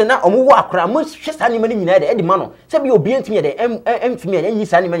mo se na omo wo akra mo hwesa ni mani nyina de ma no se bi obi entimi de emtimi de nyi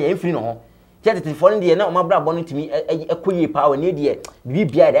sa ni mani emfiri no ho tete for de na omo bra bo no ntimi ekoyi power ne de bi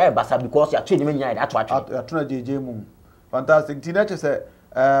bia de basa because ya twe ni mani nyina de ato na jeje mu fantastic teenager se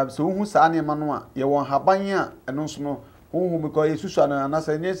so hu sa ni ma no a ye won haban a eno so no hu because yesusu na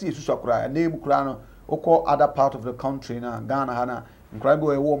say nyesi yesusu akra na emu kra no okọ other part of the country na Ghana ha na nkran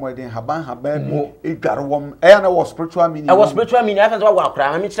go e wo mo de haban bi edwarewom na was spiritual meaning I feel wa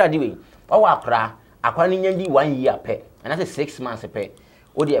akra me kira di we wa akra akwa ni nyandi 1 year pe and I say 6 months pe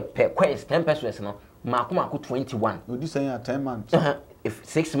o de pe quest 10 pesos no mako 21 no this say 10 months if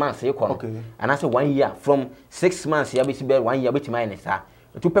 6 months you come and I say 1 year from 6 months ya be si be 1 year be tima sa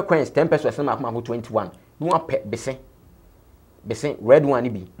to pe quest 10 pesos no mako 21 no wa pe besen red one ni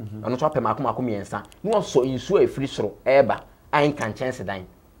bi ono to pe mako miensa no so insu afiri soro eba ayin kan chance dan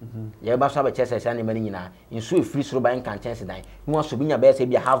ye ba so ba chese sa ne mani nyina insu efiri soro ba ayin kan chance dan no so binya be se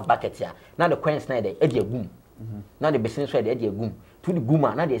bia half bucket ya na the coins na de e agum na the besen so de e agum to the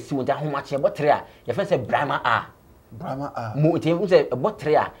guma na de si wonta homa che botre a ye fa se brahma a mo te mo se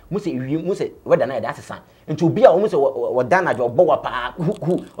botre a mo se wi mo se weda na de asesa nti obi a mo se woda na jo bo wa pa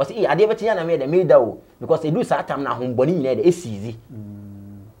hu o se ade beti ya na me de me da o because e do sa tam na homboni nyina de esizi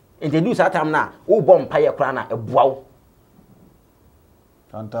nti do sa tam na o bom pa ye kra na eboawo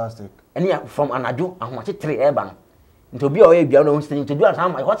fantastic any from Anaddo ahomache 3 eba no nti obi a o ye bia no nti do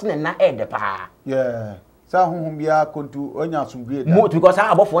asam hot na e de pa sa honhom bia kontu onya asomdue da mo because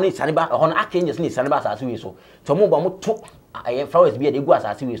abofo no saneba ho no archangels ni saneba asase we so to mo ba mo to aye flowers bia de gu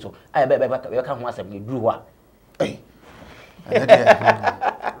asase we so aye be ka ho asem ni duru ho a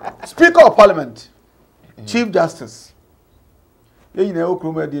Speaker of Parliament Chief Justice ye nyina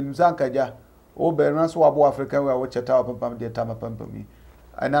okroma di nsankaja o be ran so abo African we wo cheta pam de tama pam mi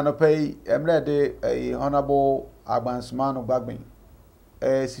ana no pay emre de honorable Agbansman no Guambay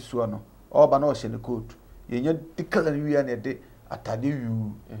sisuo no oba na o hye ne coat yenye dikala ni wi na de atade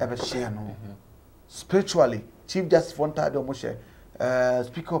yu ebe hye no spiritually chief justice fontade o mo hye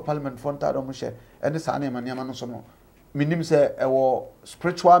speaker of parliament fontade o mo hye ene sa na emaniama no so no minim se ewo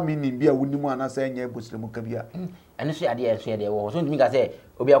spiritual meaning bi a wonimu ana sa enya ebosiremu ka bia ene so ade wo so ntimi ka se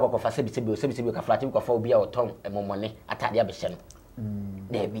obi akokọ fa se bi ka flati ko fa obi a oton emomone atade abehye no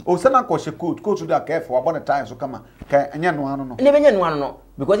Debbie. O sana ko she coat to da careful about the time so come ka anya no ano no. Ne benya no ano no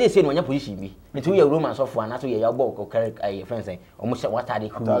because they say no anya position bi. Nti we romance of one so ye ya ball ko carry ay friends say o mo what are they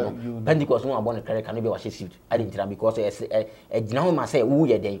who Pentecost no abon carry can be wa she suit. I didn't because e gina ho ma say wo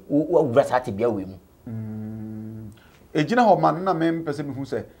ye den wo dress ati bia we mu. E gina ho man na me pese me hu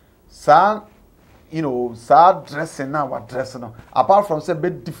say sa you know sa dressing na what dress no apart from say be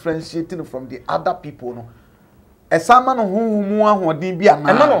differentiating from the other people no. Esama no huhumu ahoden bia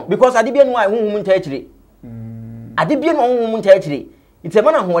na. No because ade bia no a huhumu nta akire. Ade bia no huhumu nta akire.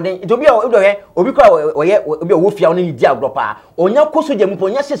 Itema na ahoden ito bia obi kwa obi wo fia no di agropa. Onya kosoja mu po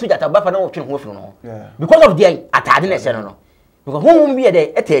onya se soja taba fa na wotwe ho firi no. Because of the atade na se no. Because huhumu bia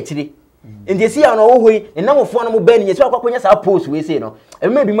de eta akire. Ndi esi ya no wo hoi na mofo no mo ba ni yesi akwakonya sa post we say no.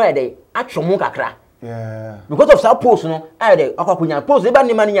 Ema bi ma de atwo mu kakra. Yeah. Because of sa post no I de akwakonya post e ba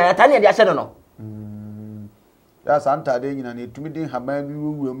ni ma ni ya atade na de ahye no. Ya santa de nyina ne tumi din haban bi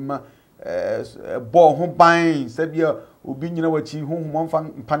wuwum bo ho ban sabia obi nyina wachi honhom mfa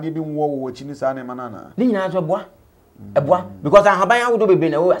mpane bi nwo wachi ni sa na manana ni nyina so boa eboa because haban awodo bebe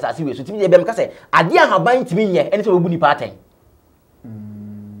na wo asase we so timi de bem ka se ade haban timi nye ene so obu ni paten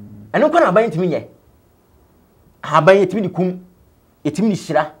eno kwa haban timi nye haban timi di kum etimi ni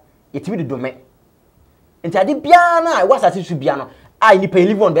hira etimi di dome enti ade bia na wo asase su bia no ai ni pay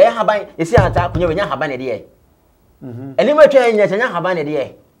live on be haban esi ata kunya we nya haban ne de eni ma twa nya nya haban ne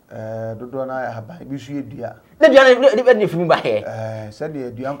de dodo na haban bi su edua na dua ne firi ba he se de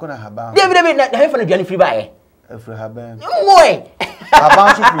edua nko na haban de na he fa na dua ne firi ba he firi haban moi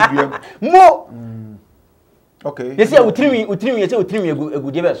haban su firi dua mo okay yesi utrimi yesi utrimi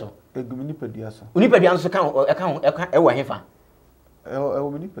egu de be so egu mi nipadua so unipadua so kan e wo he fa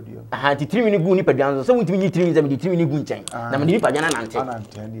wo mi nipadua aha ti trimi ni gu nipadua so se wuntimi ni trimi ze mi trimi ni gu nchen na me nipadua na nante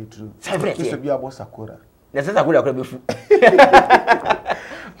anante na true Secrɛtes se bia bo sakora na se sakora akora befu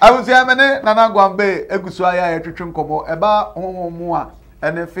abusi amene Nana Guambay egusu aya ya twetwe nkomo eba honhomu a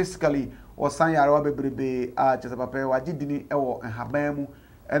ene physically osan yare wa bebrebe a chese papa wa gidini ewo nhaban mu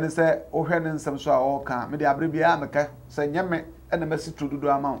ene se ohwe ne nsem so a oka me de abrebi a meka se nyeme ene mesi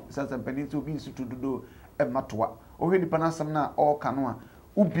trududo ama se sempani to bi nsi trududo e matoa ohwe nipa na nsem na oka no a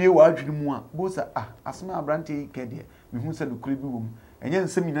ubie wa adwene mu a bo se asema abrante ke de me hu se nokuri bi wom enye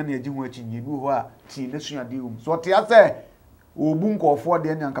nsem nyina na agi ho achi nye bi ho a ti ne suade wom so te ase obu nkofo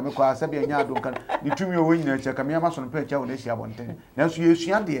de nya nka mekwa sabe nya ado nka ni tumi o nyina cha ka me ama so no pa cha wo na hia bonten na so ye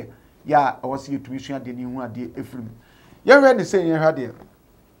sua de ya o se tumi sua de ni hu ade efirim ye hwe ni say ye hwa de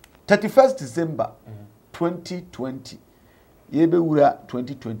 31st December 2020 ye be wura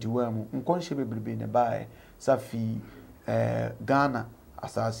 2021 mu nkonhye bebrebe ne bae safi Ghana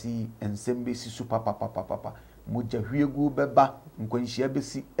asasi ensembe si super papa moja hwiegu beba nkonhye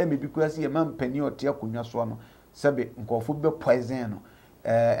besi emebi kwasi ye mampani ote akonwa so no sebe nkofo be poison no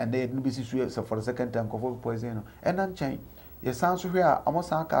and they no be si so for the second time nkofo be poison no enan chan ye sanso hwe a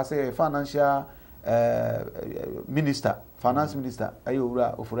amosan ka say financial minister finance minister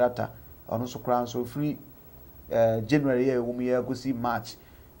ayowura ofurata ono so kran so free January ye wo me agosi March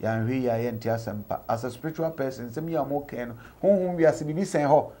ya hwe ya ye ntiasempa as a spiritual person sem ya mo ken honhom wiase bibi sen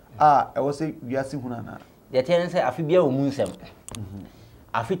ho e wo say wiase hunana de ten say afi bia o munsem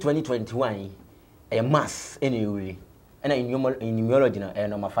afi 2021 a mass anyway and in numerology na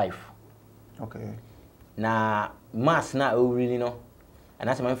number 5 okay na mass na o really no and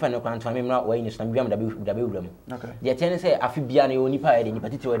as my friend no kwan to me na wa yin stand biam da be wura mu okay de ten say afi bia na onipa e de nipa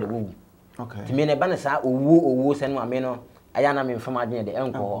tete we de wo okay ti me na ba na sa owo se no ame no aya na me mfam adwen de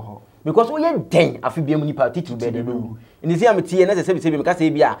enko because we den afi bia mu nipa tete be de wo ni se am tie na se se me ka se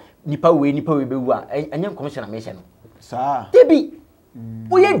bia nipa we be wu a anya commission na me hye no sa tebi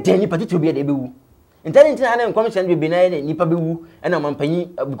we den nipa tete be de be wu intelligent na commission be na nipa bewu na mampanyi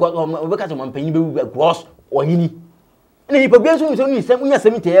because we ka so mampanyi bewu because ohini na nipa bi so ni sem nya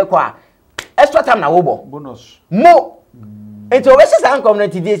sem te kwa extra time na wo bo bonus mo ento we sesa an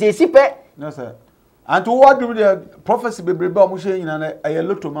community dey say sipe no sir and to what do the prophecy be brebe o mo hye nyina na aye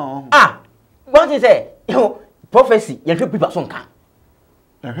loto ma one thing say prophecy ye hwe people so nka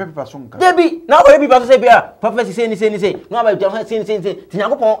ehwe people so nka debi na o people so say bia prophecy say ni say no ba say ti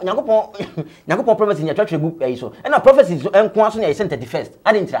nyakopon prophecy nya twatwe bu so na prophecy so enko aso na ye 31st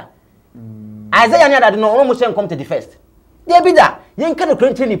adintra Isaiah Nana Addo no almost come to the first. There be that. Yen kan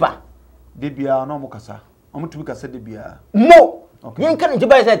krenti nipa. De bia no mo kasa. Omo tumi kasa de bia. Mo. Yen kan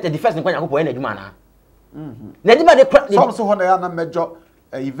ntiba say the first nkwan yakopon na adwuma na. Na diba de some so hono ya na mejo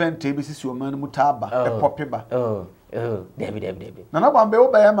event e bi sisi o man mu taba e popi ba. Debi. Nana Guambay wo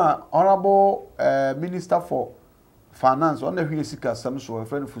ba ma honorable minister for finance on the hwe sika sam so a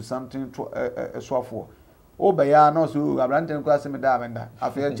friend for something to soafo. O ba ya no so abranten ko asem da amenda.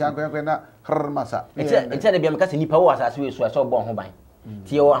 Afi chan kwen na masa. Enti na bia meka se nipa wo asase we so so bo ho ban.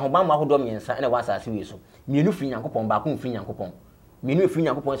 Ti ye wo ahoban ma hodom yensa na wo asase we so. Mienu firi Nyankopon ba ko mfiri Nyankopon. Mienu firi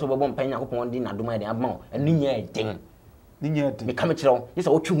Nyankopon so bo mpan Nyankopon di na doma de abma enu nya eden. Ni nya eden. Me kam kire wo,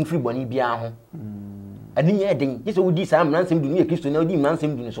 yesa wo twu mfiri boni bia ho. Enu nya eden. Yesa wo di sa amransem du ye Kristo na wo di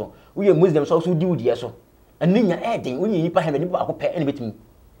amransem du so. Wo ye Muslim so so di wo die so. Enu nya eden. Wo nye nipa he nipa akopɛ ene betimi.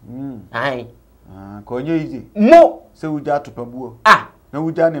 Ai. Ko nye izi. Mo se wuja topabuo. Na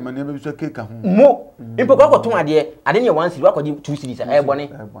wuja ne mane be so keka ho. Mo. Impo ko ton ade ne 1 cedi wakodi 2 cedi sa e bone.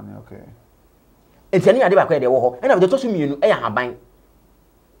 E bone okay. Enti ade ba kwa de wo ho. Na be to so mienu e ya haban.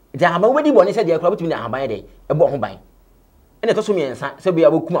 Enti haban we di bone se de akura betumi na haban de e bo ho ban. Ene to so miensa se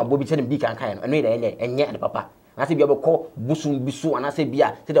bia bokum abo bi se ne bi kan kan no. Eno de enye ade papa. Na se bia be ko busum bisu ana se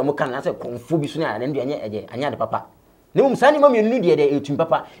bia se de mo kan na se konfo bisu na ne de enye eje anya ade papa. Ne mum sani ma mienu de etum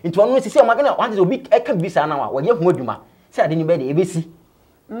papa. Enti wonu se se o magana wan se obi e ka bi sa na wa ye hu adwuma. Se ade ni be de ebesi.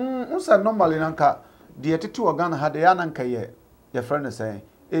 Unsa normally nanka de tete organ ha de ya nanka ye friend say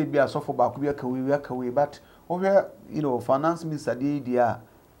e bia sofo ba ko bia ka we but ohwe finance minister de dia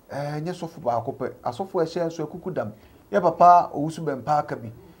nye sofo ba ko pe asofo e share so akukudam ye papa owusu bempa aka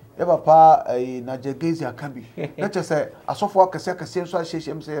bi ye papa na jegezi aka bi na che say asofo akase so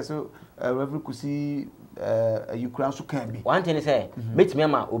ahyehyem say so reverend kusi Ukraine so kan bi one thing say metime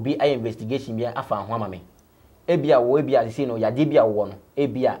ma obi ay investigation bia afa ho ama me ebia wo ebia se no yade bia wo no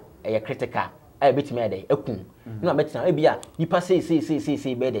ebia e critical ay betime dey ekun no betina ebia nipa say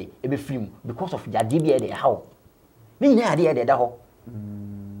be dey ebe film because of yade bia dey how ni nya ade dey da ho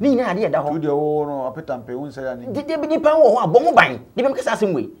ni nya ade da ho tu de wo no apetampe won say ya ni de nipa wo ho abom ban de be kasa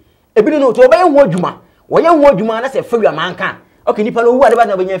asem we ebi no to obaye ho adwuma wo ye ho adwuma na se fawia manka okay nipa no wu ade ba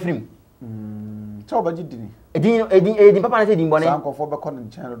na obanya film so obaji dini edin papa na se din bone sankofo be kon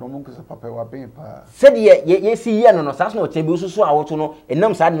nchen do mun kisa papa wa ben pa se de ye si ye no sa so no che bi susu awoto no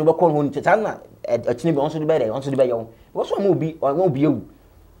enam sa de no be kon ho nche sa na achine be onso de be de onso de be yo wo so ma obi ewu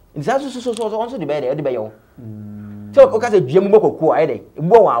nsa so onso de be de be yo so o ka se dua mu bokoko aye de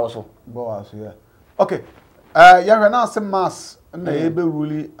bo wa so yeah okay ya na se mass na ye be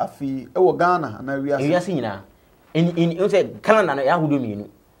ruli afi e wo Ghana na wiase nyina in say calendar no ya hudo mienu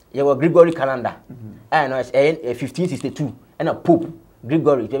ye wo Gregory calendar no 1562 and a Pope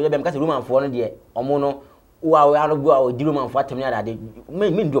Gregory be be mka se Roman fo no de omo no wa ya no go di Roman fo atemni ada de me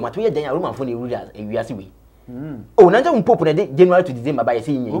ndo ma to ye dan Roman fo na ruli wiase we oh na nja Pope na de January to December ba ye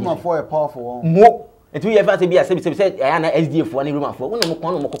se yin Roman fo e powerful mo etu ye fa se bia se ya na SDF fo na Roman fo wona mo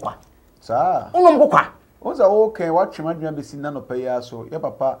kon no mo kokwa sa wona mo kokwa Oza okay watchman dwan be sin na no pay so ye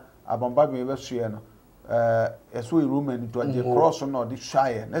papa abamba be sue no eso Roman to aje cross no de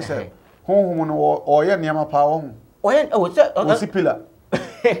hwaye na se honhom no oye niam pa wo oye o si pillar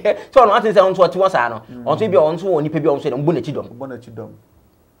so no atin se on so ti wasa no on so bia on so oni pa bia on so de mbo na chidom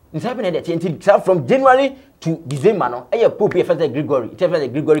nsabe na de tinti from January to December no eye Pope e first Gregory it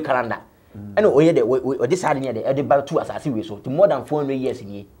first Gregory calendar and oye de o de sade ne de ba to asase we so to more than 400 years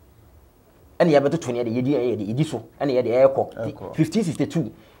ni and ya beto 20 de yedi so and ya de ekọ 1562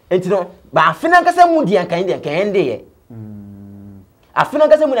 enti no ba afina nkasa mu di ankan de ye afina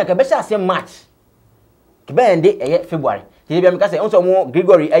nkasa mu na ka be sha ase March ke be ende eye February ke bia mka se onso mu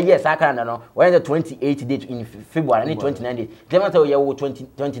Gregory eye sa calendar no when the 28 date in February and 29 days dem ata ye wo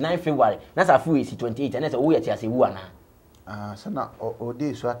 29 February na sa fu isi 28 and say wo ye ti ase wu ana sana o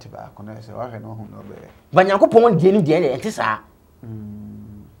de so atiba kono se wa he no hu no be ba Nyankopon die ni die enti sa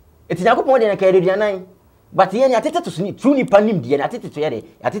eti Nyankopon de na ka ere duanan but ye nya tete to suni true ni panim de na tete to ye de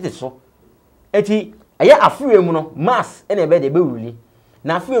atete so eti eye afuwe mu no mass e na be de be wuli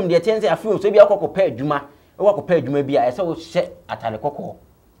na afuwe mu de tense afuwe so bia kokopɛ adwuma e wakopɛ adwuma bia e se wo hye atare kokɔ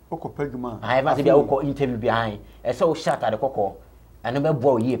okopɛ adwuma ai ba se bia wo ko interview bia ai e se wo hye atare kokɔ ane be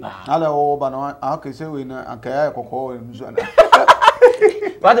bo ye pa ala wo ba no aka se we na aka ya kokɔ nzu ana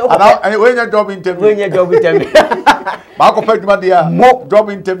ba de ana we nya job interview ba ko pɛ dwuma dia mo job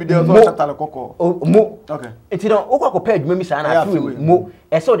interview dia so atare kokɔ mo okay enti no wo ko pɛ adwuma mi sa na afuwe mo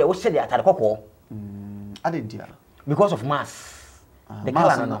e se wo de wo hye de atare kokɔ ade dia because of mass the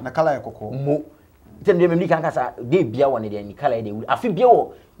color no na color kokɔ mo enti no me kan kasa de bia won de ni color de wuli afi bia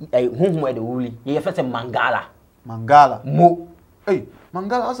wo honhom de wuli ye fa se mangala mo hey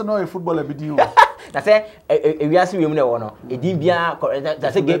Mangala asa no footballer bi din o. Na say ewiase we mu na wo no edin bia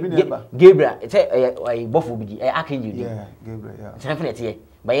that say Gabriel say bofo bi di Akinji di. Yeah, Gabriel, yeah. Definitely.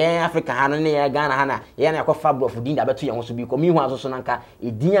 But yeah, Africa ha no ne ya Ghana ha na ye na akɔfa bofo din da beto ye ho so bi ko mi hu aso so nanka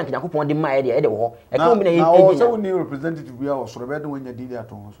edin anka Yakobon de ma ye de wo ho. E ka mi na ye edin. Na so we representative bi a wo so be de wonya din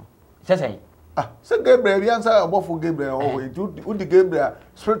ato ho so. Say so Gabriel bi answer abofo Gabriel o di Gabriel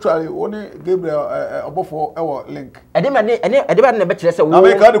spiritually only Gabriel abofo e wo link. Ede ba na be kire say wo. Na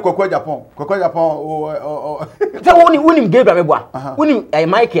me ka de kokwa Japan o say woni Gabriel me boa. Woni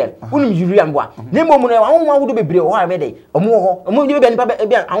Michael, woni Julia me boa. Ne mo mu no awon wo do bebre wo ha me dey. Omo ho, omo ni be nipa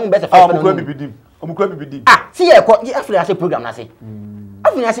be awon be se fa na. Omo kura bibidim. See ye ko Africa say program na say.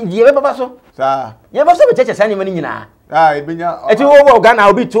 Africa say ye be baba so. Sa. Ye ba so be cheche sani mani nyina. Ebenya. Eti wo Ghana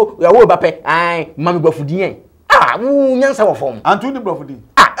obi to ya wo ba pe. Mami gbafudin en. Wo nyansa wo fom. Antu ni gbafudin.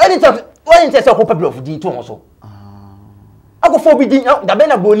 When say ko people of din to ho so. Ako fo bi din da be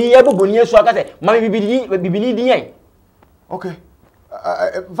na boni e bo boni esu aka say mami bibini din en. Okay.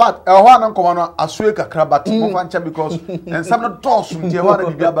 In fact, ho anan ko no asue kakra but mo fan cha because and some not toss ntie ho na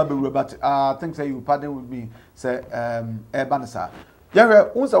bibia ba be but I think say you pardon with me say Ebanisa.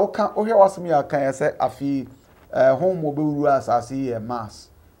 Yahwe unsa wo ka wo hwe wasem ya kan ya say afi home mo be wuru asase mass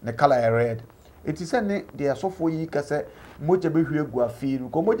ne color red. It is ne de asofo yi ka say moja be hwe gu afi no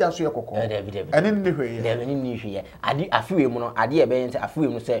ko moja so ye kokko ene ne hwe ye de ne hwe ade afiwe mu no ade ye be nse afiwe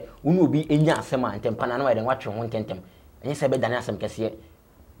mu say unu obi enya asem a ntem pana na wa de watwe ho ntentem enye say be dane asem kese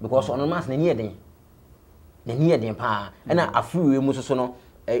because ono mas na ni eden pa na afiwe mu so no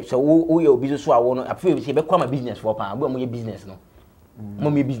so wo ye obi so awo no afiwe be be kwa ma business for pa bo mo ye business no mo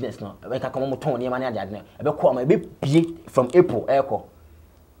me business no be ka komo ton ne ma ne ade no e be kwa ma be pie from April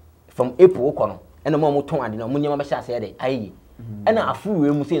from April ko no ena mo ton ade no mo nyama be sha se de ayi ena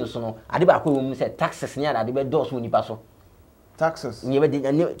afuwe mu se so no ade ba ko mu se taxes ne ade be dos woni pa so taxes nye be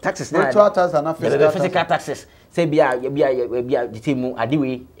taxes na physical taxes se bia ditemu ade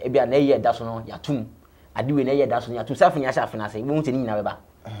we bia na ye da so no yatum ade we na ye da so no yatum safu nya sha afina se wo nteni nyina be ba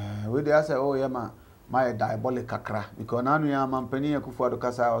we dey say oh yeah my diabolic kakra because nanu ya mampani akufu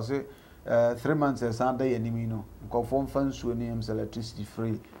adokasa o se 3 months Sunday enimi no ko fon fansuo ni electricity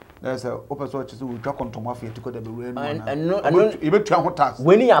free. There's a opposite to talk on Tomafi to go to the rain. And no, you bet to tax.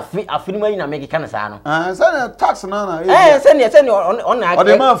 When you are free, a free money in America, send a tax, Nana. Send on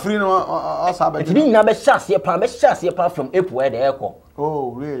the man free or Sabbath. You didn't have a chance, your chance apart from April where the echo. Oh,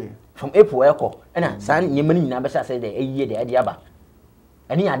 really? From April echo. And I sign your money number say the a year the idea.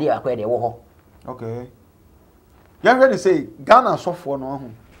 Any idea where they were. Okay. You already say Ghana software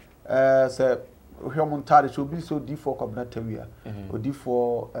no. Say human tariff should be so D4 combinatoria or D4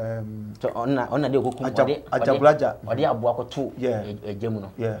 so on dey go Agyapong or dey aboa ko to ejemu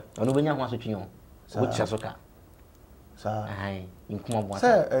no ono benya ho asotwe yo wo kira soka sa ai inkuma aboa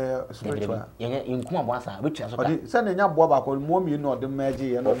sa spiritual yenye inkuma aboa sa wo kira soka sa na nya aboa ba ko mo mi no de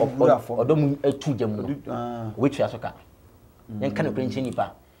maji ye no bura fo odom etu jemu no wo kira soka yen kan ko nche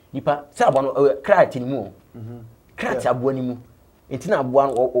nipa sa aboa no krat ni mu krat aboa ni mu entina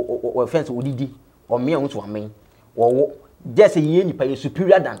aboa o fence odidi or me and woman or just a year you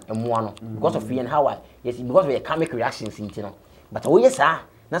superior than a mono because of and how yes because of the chemical reactions in you know but oh yes sir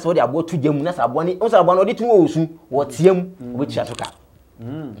that's what they about to them that's abone also abone to osu what tiem which atoka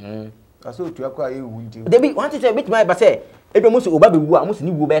that's what you akwa e hunti they be want to say bit my ba say ebe mo so oba be wu a mo so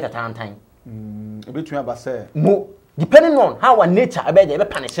ni wu be tan ebe tun ba say mo depending on how our nature ebe dey be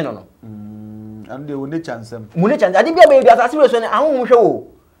punish no and they will nature nsem mo nature ade bia be asase we so ne ahun hwe o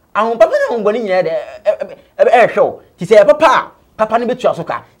ahun papa na ahun boni nyina de hwe ti say papa ne betu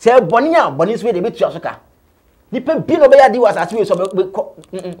asoka say boni a boni so de betu asoka nipa bi no be ya di asase we so be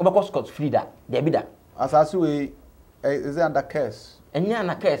obekọ scot free da de bi da asase we is under curse enya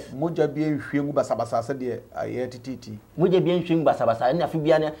under curse moja bi enhwe ngu basabasa se de aye tititi moja bi enhwe ngu basabasa na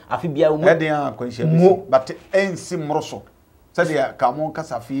afi bia mo eden akwanhia bi but ensi mroso se de ka mo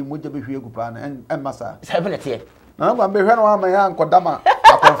kasafi moja bi hwe gu pa na masa 7 na Guambay hwe no ama ya nkodama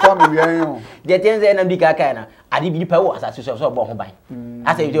akonform wian yo de tenze na ndika kai na ade bi pa wo asase so bo ho ban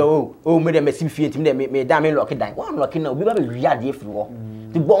asa you oh me de mesi fie tim de me da me lock dan one lock na obi ba be wi ade afiri ho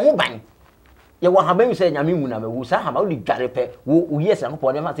ti bo ho ban ye wo ha ban se nyame mu na me wo sa ha ma wo di dware pe wo yes na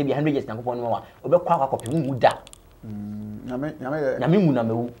ko ne ma se bi 100 years na ko ne ma wa obe kwa kopi mu da nyame mu na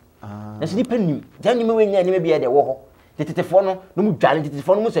me wo na se di panim dan ni me we nya ni me bi e de wo ho tetefo no mu dware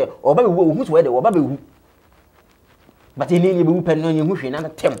tetefo no mu se oba be wo hu so we de oba be hu but in any be pen no you hwe na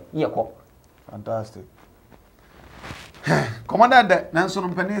tem ye ko fantastic commander de nanso no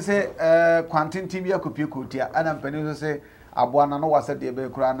mpani se quantin tv akopie kotia ana mpani so se aboa na no wase de be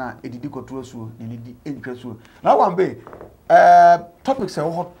kura na edidi kotuo suo ni di entwa suo na Guambay topics e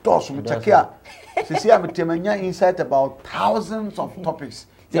ho toss me check here sisi am temanya insight about thousands of topics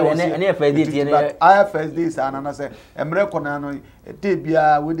any first days and say emre kona no dey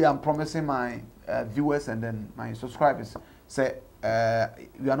bia we am promising my viewers and then my subscribers say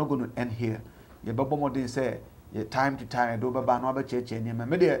we are not going to end here ye bebo modern say time to time do baba no ba cheche niam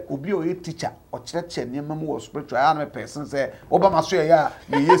me de obi o teacher o cheche niam mo spiritual ya person say obama so ya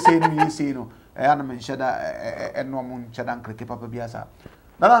me say no na me nhyeda eno mo nhyeda nkreke papa biasa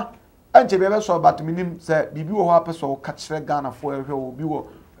nana anche bebe so but minim say bibi wo ho apeso ka kire Ghana fo ehwe obi wo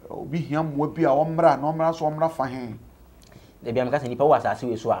obi hiam mo bi a omra so omra fa hen de bia me ka se nipa wo asase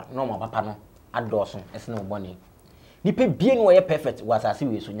we so a no mo papa no adoso ese no boni nipa bie no ye perfect wo asase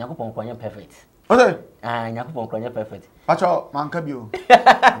we so Yakobon kwanya perfect okay Yakobon kwanya perfect pacho manka bio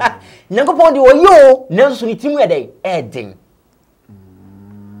Yakobon de oyo nanso ni timu e den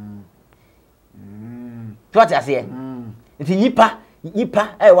What I say? Nti nipa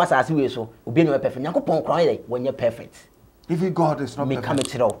wo asase we so obi no perfect Yakobon kwanya wonye perfect even God is not perfect me come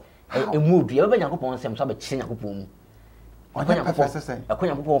it all e mood ye be Yakobon sem so be chi Yakobon mu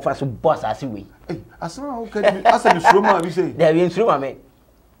Yakobon fa so boss asase we asema okay asa ni suroma bi say there we suroma me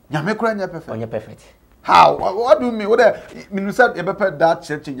nyame kura nya perfect onye perfect how what do you mean what mean say e be that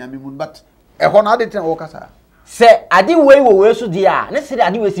church nyame mu but e ho na ade ten wo kasa se ade we so dia na se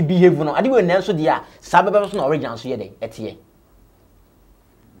ade we si behave no ade we na so dia sa be so na original so ye dey etie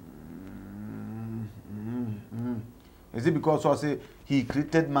is it because so say he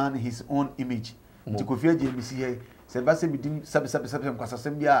created man his own image ti ko fie JMC here se ba se bidim sabe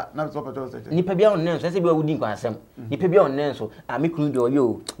kwasasem bia na so pato se nipa bia on nenso se bia wudi kwasasem nipa bia on nenso a me kunu de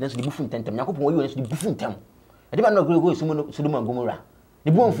oyo nenso de bufu ntentem Yakobon oyo nenso de bufu ntem ade ba na go Sodoma Gomora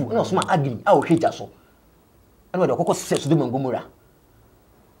de bu onfu na osoma agim a o hweja so ana de kokko se Sodoma Gomora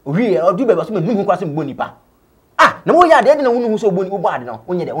owi e odu be ba so me nuhu kwasem bo nipa na mo ya de na wonu so bo ni bo ade no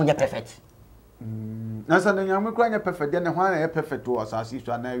onye perfect nasa na nyame kura nya perfect de ho na perfect o asasi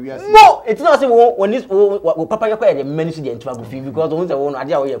so na wi ase no it no say wo papa yakwa de mani so de ntwa go fi because won say wo no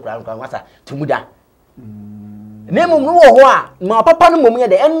ade a wo ye kura wasa tumuda na mum no wo ho a ma papa no mum ye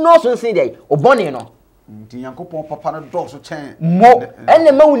de enno so nsin de obone no nti Yakobon papa no dog so chen mo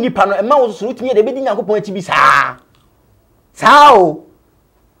enne ma woni pa no e ma wo so tumi de be di Yakobon achi bi saa o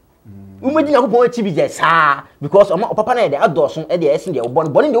umedi Yakobon achi bi je saa because o papa na ye de adoso e de esen de obone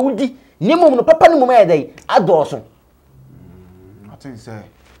bone de wudi ni mum no papa no mum ye de adoso I think say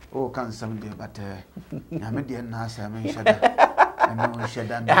oh can some day but nyame de na asa me sheda no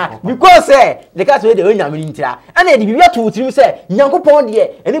sheda no because the cat we de nyame ntira ana de bibia to tirim say Yakobon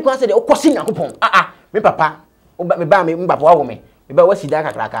de eni kwan say de okosi Yakobon me papa me ba me papa wa wo me ba wasi da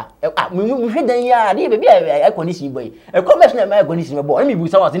kakraka me hwedan ya de be air condition boy e commerce na air condition boy me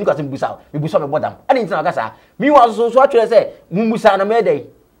busa wa tin kwase me busa me bodam ani ntina ka sa mi wa so atwere say mu busa na me dey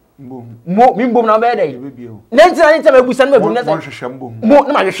mi mbom na me dey na ntina me busa na me bom na say mo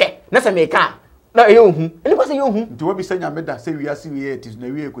na ma hwehwe na say me ka na e ohun eni kwase ye ohun nti wo bi say nyame da say wiase we it is na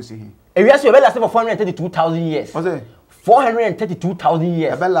we ekosi he e wiase we be last for 432,000 years what say 432,000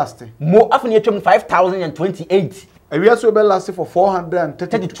 years e be last mo afuni etwem 5028 a year so be last for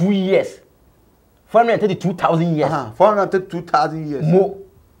 432 years 432,000 years 432,000 years mo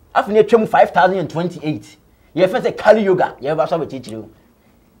afuni etwem 5028 ye fe say Kali yoga ye ba so be chichire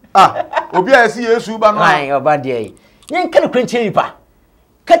obi a si Yesu ba no ai oba de yen kan kwenche nipa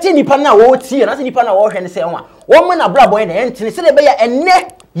kati nipa na wo tie na se nipa na wo hwe ne se ho a wo me na bra boy na entene se de be ya enne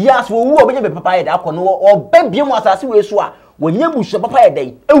yas wo wu obi be papa ye da akọ no oba biem asase we so a wonye busu papa ye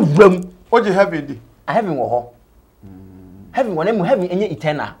dai ewuram oje heaven di heaven wo ho heaven wona mu heaven enye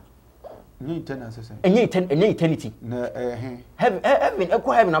eternal sese enye eternity na heaven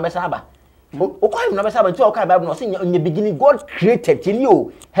ekọ heaven na be saba okọ heaven na be saba nti o ka bible no say in the beginning God created till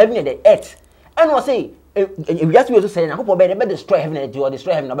you heaven and the earth and we say we just we say Yakobon be destroy heaven and the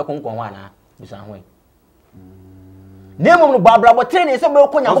destroy heaven na be konkon ho ana bisa ho name no babra bo train say be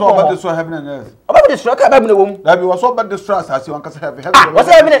ko Yakobon so destroy heaven and earth oba destroy ka bible na wo mu that be was so bad destroy asase wan kasa heaven was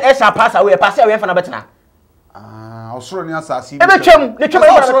heaven and earth shall pass away fa na betena osoro ni asase e betwem ne twem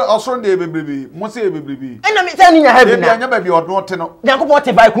osoro de bebrebe mo se bebrebe ena me say ni nya heaven na nya ba bi odno te no Yakobon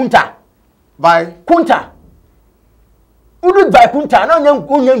te by kunta udu by kunta na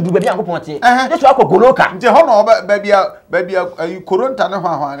onya ndu ba Yakobon te yesu akọ goloka nje ho no ba bia koronta ne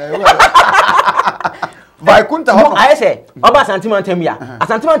hwa vai kunta ho no aye say oba santimantem ya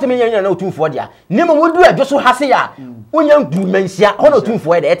asantimantem nya na otumfo dia nemu wudu adwo hase ya onya ndu mansia ho na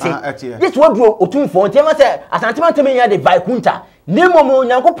otumfo de ete yesu wadu otumfo ntem say asantimantem nya de vai kunta nemu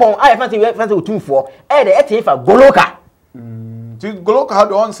Yakobon aye fancy otumfo de ete fa goloka Ti global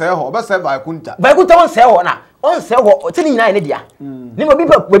how on say ho, be say Vaikunta. Vaikunta on say ho na. On say ho, ti ni nyina ne dia. Ni mo bi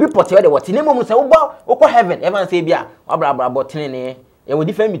pot we de what. Ni mo say wo go heaven. Evan say bia, obra botene ne. E wo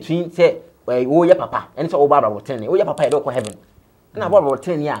different between say wo ye papa. And say wo bra botene. Wo ye papa e do go heaven. Na bra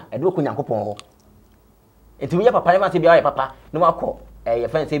botene a e do ko Nyankopɔn ho. Enti wo ye papa evan say bia ye papa. No akọ ye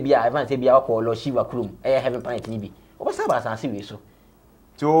fan say bia, evan say bia akọ lo shiva krum. E heaven planet ni bi. Wo say ba sanse we so.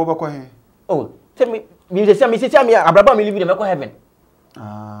 Ti wo be ko he. Oh, tell me abraba me live in the heaven.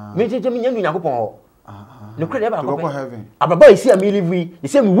 Me tell me nyandu Nyankopɔn ho. No credit eba go heaven. Abraba is see me live we. They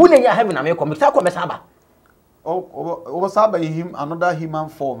say me who na heaven na me come. Say come saba. Oh, saba him another human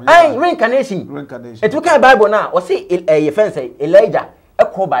form. Ay, reincarnation. It took Bible now. Or say a fence Elijah e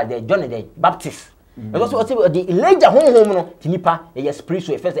call by the John the Baptist. Because what say the Elijah home no tinipa e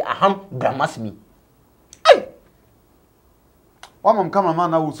spiritual fence aham bramasmi. One mom come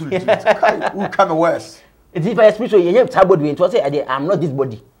man now who come worse. It's if I spiritual you have body into say I'm not this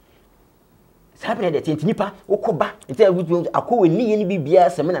body. It's happening that tinipa okoba into akọ ni ni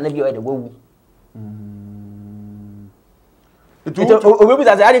bibia semena na bia o de wawu. O be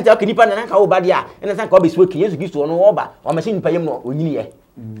say I didn't tell nipa na ka wo ba dia na san ka o be smoke Jesus Kristo no wo ba o ma se nipa yem no onyini ye.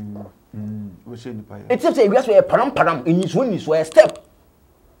 We say nipa ye. It's say we are so param enyi so ni so step.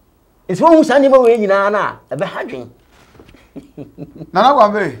 It's one who san nipa we nyina na e be hadwen. Nana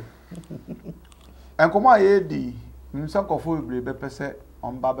Guambay. Enkomo aye di nsa kofo ebre be pese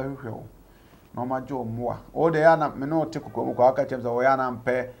on ba ba hwehwe o. No ma jo moa. O de ya na me no te kokomo kwa aka chem se wo ya na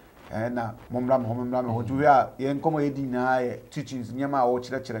mpe na momra me ho juwe a ye nkomo ye di na ye teachings nyama a wo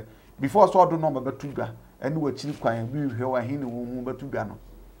kire before so do no ba tudwa ene wa chiri kwan bi hwehwe wa hin wo hu ba tudwa no.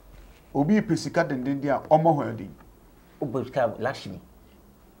 Obi pesika dendende a omo ho adi. Obusika Lakshmi.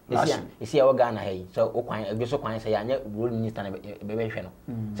 Isi ya waga na hey so okwan egbeso kwan say anya role minister na be hwe no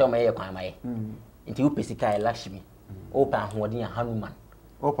so ma ye kwan ma ye nti upesika Lakshmi opa ahoden Hanuman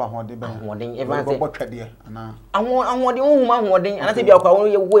opa ahoden be ahoden even say botwede ana ahoden ohuma ahoden ana say bia kwa wo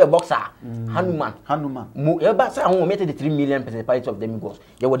ye boxer Hanuman mu ye ba say ahon mete 3 million percentage of demigods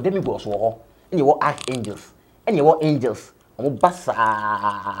ye wo demigods wo ho ye wo archangels and ye wo angels omo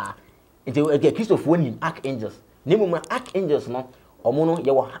basa nti Christopher woni archangels nemu archangels no omo no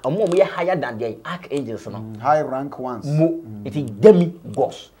ye wo omo ye higher than the archangels no high rank ones iti demi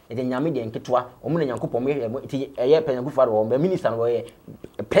gods iti nyame de nketwa omo na Nyankopɔn ye iti eye penyankufo do omo minister no ye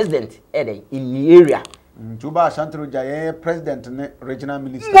president in the area Juba Shantroja ye president ne regional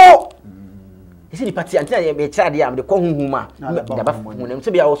minister no isi di party antina ye be chade am de ko hunhuma da ba funem so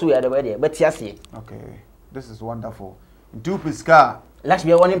bia wo so ya de ba de betiase. Okay, this is wonderful. Do piska Lash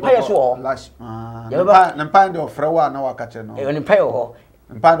be one empire so lash na mpande of frewa na wakache no one empire ho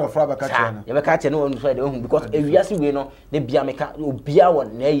mpande of frewa kache no ye be kache no so de because ewiase we no de bia meka obia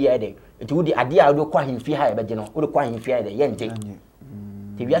won na ye de enti wo di ade a wo kwa himfi ha ye be je no wo kwa himfi ha de ye nte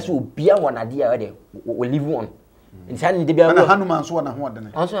te wiase obia won ade a de wo live on enti han de bia na Hanuman so na ho de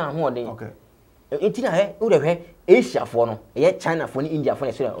ne so na ho de okay enti na he wo de hwe Asia fo no ye China fo ni India fo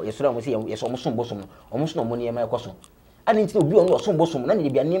ye so mo se ye so mo som bosom no omo so no mo ne ma ekoso adi ntira obi onu osom bosom na ne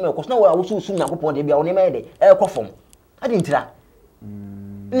bia ne ma ekoso na wo so sum Nyankopɔn de bia wo ne ma de ekofom adi ntira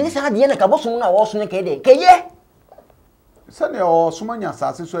ni sa de na ka bosom na wo so ne ka de keye sane o sumanya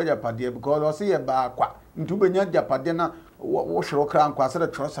asase so Ajapade because o se ye ba kwa ntu benya Ajapade na wo hwero kra nkwa se de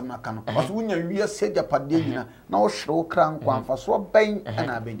twosam na ka no o so wonya wi ase Ajapade nyina na wo hwero kra nkwa mfa so ben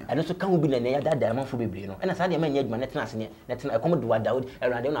na abenya eno so ka hu bi na ya dada manfo bebre no ena sa de ma nya adwuma netena ase ne tena ekom do Daud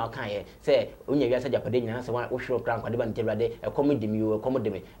Awurade na kan ye se wonya wi ase Ajapade nyina se wo hwero kra nkwa de ba nte Awurade ekom de mi wo ekom de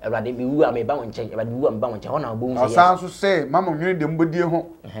me Awurade mi wu a me ba won chen Awurade wu a me ba won chen ho na bo nse asan so se mama nwene de mbodie ho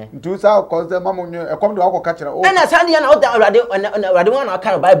ntu sa ko se mama nwene ekom de akọ ka kire o ena sa de na Awurade wana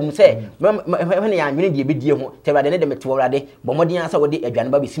aka Bible se when ya nwene de bedie ho te Awurade ne de mete Awurade bomodin asa wo de aduane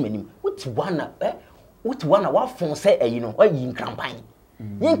ba be simanim wuti wana wa fon se ayi no ayi nkrampan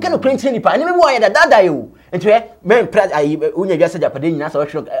yin kan krenche nipa ne me bo ya dada yo ento men ayi unya wiase Ajapade nyina sa wo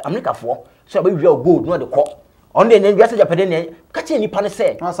hwero America fo so ba wi gold no de ko on de ne wiase Ajapade ne ka che nipa ne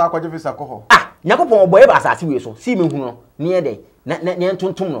se na sa kwaje visa ko ho Nyankopɔn boye ba asase we so si me hu no ne de ne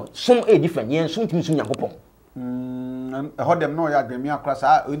ntontom no som e different ye som tim som Nyankopɔn hodem no ya dwemi akra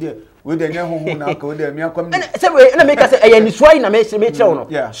sa we de nya hohu na ka we de mi akom se we na make say e ni swai na me kire wo no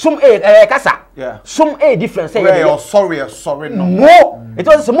some kasa some difference say we sorry no it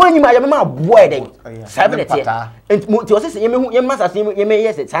was some money ma ya me ma boy dey 7 and mo say ye me hu ye masa say ye me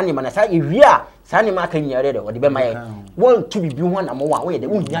yes sani ma na sa e wi a sani ma kan nyare de wo de be ma ye won to bibi ho na mo wa wo ye de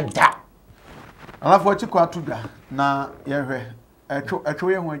wo nya da alafo chi kwa tudwa na ye hwe etwo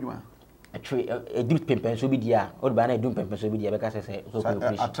ye ho adwuma tree a deep pimpen so be dia or banana do pimpen so be dia because I say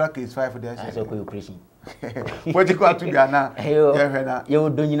a track is 5 days. I say operation. What you got to be na? You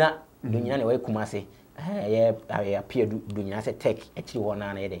dunyina na we kumase. I appear dunyina say tech actually one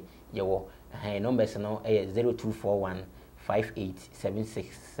na dey. Ye wo numbers no 0241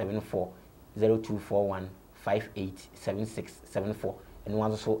 587674 0241 587674 and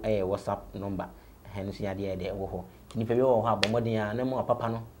one also WhatsApp number. Hence ya dey wo ho. Nipa bi wo ho abomodin a na mo papa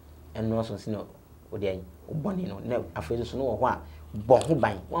no eno so sino odi oboni no na afezo so no wo ho a bo ho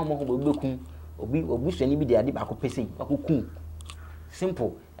ban wa mo ho bekum obi swani bi de ade ba ko pese akokun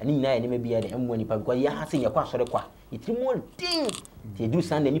simple ani nyina ene mabia de emu nipa because ya ha se ye kwa asore kwa itrimo din te du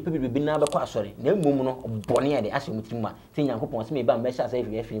san de nipa bi na ba kwa asore na mmom no bone ade ashe mutrimo a te nyankopon se me ba me sha se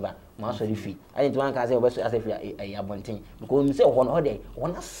efi ba ma asore fi ayi to an ka se obeso asefi abonten because mi se ho no de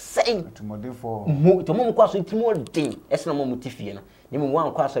wona sen itimode for mo to mo kwa so itrimo din esna mo mutifie no ni mo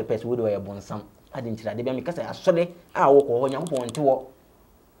wan kwa asore pese wo de wo ye bonsam ade ntira de bia me ka se asore a wo ko ho nyankopon nte wo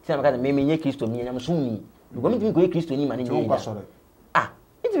ti na ka me nye Kristo mi nyam so ni because mi ko ye Kristo ni ma ne nye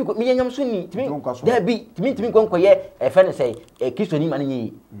ntimi ko mi nyam so ni timi da bi timi ko ye efe ne say Kristo ni ma ne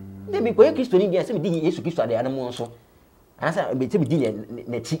nye da bi ko ye Kristo ni dia se mi di Yesu Kristo ade anam nso anasa be te bi di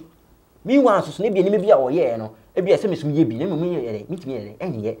na ti mi wan so ne bi ni me bi a wo ye no e bi se mi sum ye bi ne mu ye mi timi ye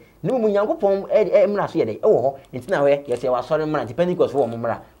enye ne mu Nyankopon mra so ye de wo ho ntina we ye se wa sori mra ti Pentecost wo mo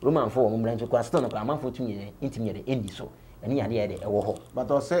mra Roman fo wo mo mra nso kwa still no kwa man fo tumi ye ntimi ye de endi so ani ya de wo ho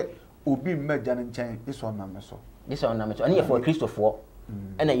but o se obi mmeja ne nchen iso na me so ani ye for Kristo fo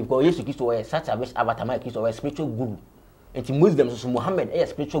and you go Yesu Kristo we such a best avatar Kristo we spiritual guru enti Muslims so Muhammad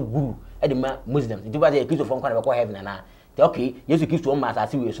spiritual guru e de ma Muslims enti ba say Kristo fo nkwa be ko heaven na te okay Yesu Kristo ma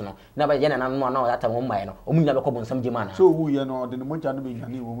asase we so no na ba je na no na that time mai no o munya be ko bonsam je ma na so wu ye no de moja no be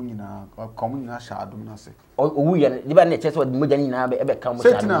nyane wo munyina kom nyina sha adum na se o wu ye de ba na che so de moja nyina be ka mo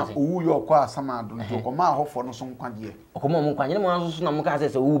sha adum na se wu ye okwa asama adum to ko ma ahofo no so nkwaje o ko mo nkwaje mo so na mo ka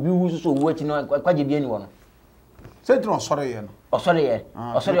se wu bi wu so wu achi no kwaje bi ani wo no Setting sorry, ye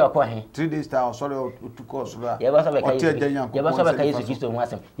okwa he 3 days time sorry to course la ye ba sabe ka Yesu Kristo ho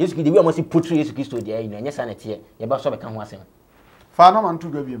asem Yesu Kristo bi a mo si portray Yesu Kristo dia ina nya sa na tie ye ba sabe ka ho asem fa no man to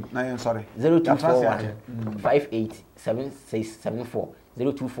do bi na ye sorry 0241 587674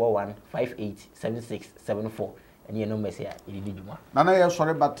 0241 587674 ani no message ya idi djuma na ye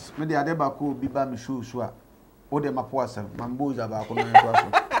sorry but me de ade ba ko bi ba me show so a o de mapo asem man bo za ba ko no to aso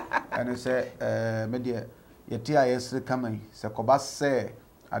ene se me de yeti a yesre kaman se koba se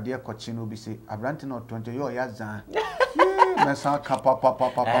ade kochi no bi se abrante no 20 yo ya zan me sa ka pa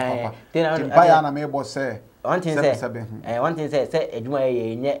timpa ya na me bo se one thing say adwuma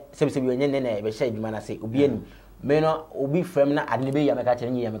ye nye sebi ye nye ne be sha adwuma na se obi ani me no obi frem na ade ne be ya me ka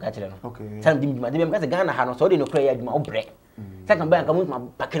kire nye ya me ka kire no time dim adwuma de me ka se Ghana ha no so de no kra ya adwuma obre second ba nka mo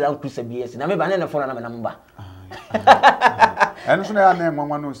pakela nkusa bi ese na me ba ne fo na me na mba eno so na ya na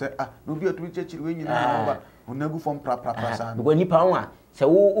enwa no se no bi otu chechiri we nyina na mba onagu fom pra sa because nipa ho a se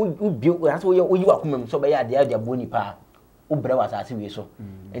wo bi aso wo yi wakomam so be ya de abo nipa wo bre wa sa se we so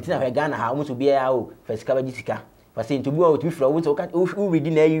entina fa Ghana ha mo so bi ya o fa sika ba disika fa se ntobi o tu fra wo so wo ready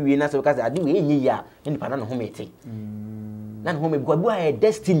na yi we na so ka se ade we enyi ya nipa na no ho mete na no ho me because bu a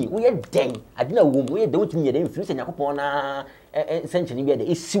destiny wo ye den ade na wo mo ye de wo timi ye de mfiri se Yakopon na sencheni bi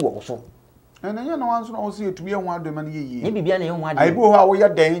de esi wo so ena nya no wan so na wo se etumi ye ho ado ma ne ye ni bibia na ye ho ado ai bi ho a wo ye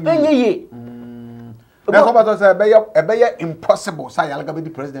den enyi ye na so ba say be ye impossible say yalaga be the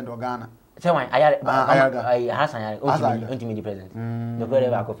president of Ghana say wan ai Hassan yare ontimi the president no go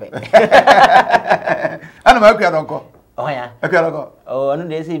ba ko fe ana ma ku ya donko oh ya akwa donko oh no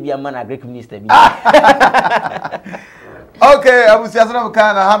dey say bia man agric minister bi okay abusiasana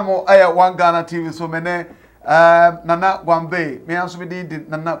kana hanmo aya one Ghana TV so mene Nana Guambay me anso be di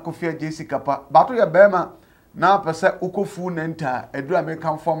Nana Kofia JC Kapa bato ya bema na pese ukofu nenta edu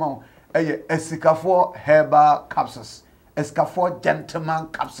American formal eye esikafo herbal capsules esikafo gentleman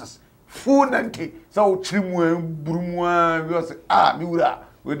capsules fu nante so chirimu burumu we say mi wura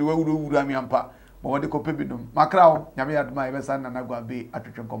we do wura mi ampa mo de ko pebidum makrawo nyame aduma e be san Nana Guambay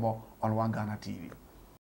atwetwe komo on one Ghana TV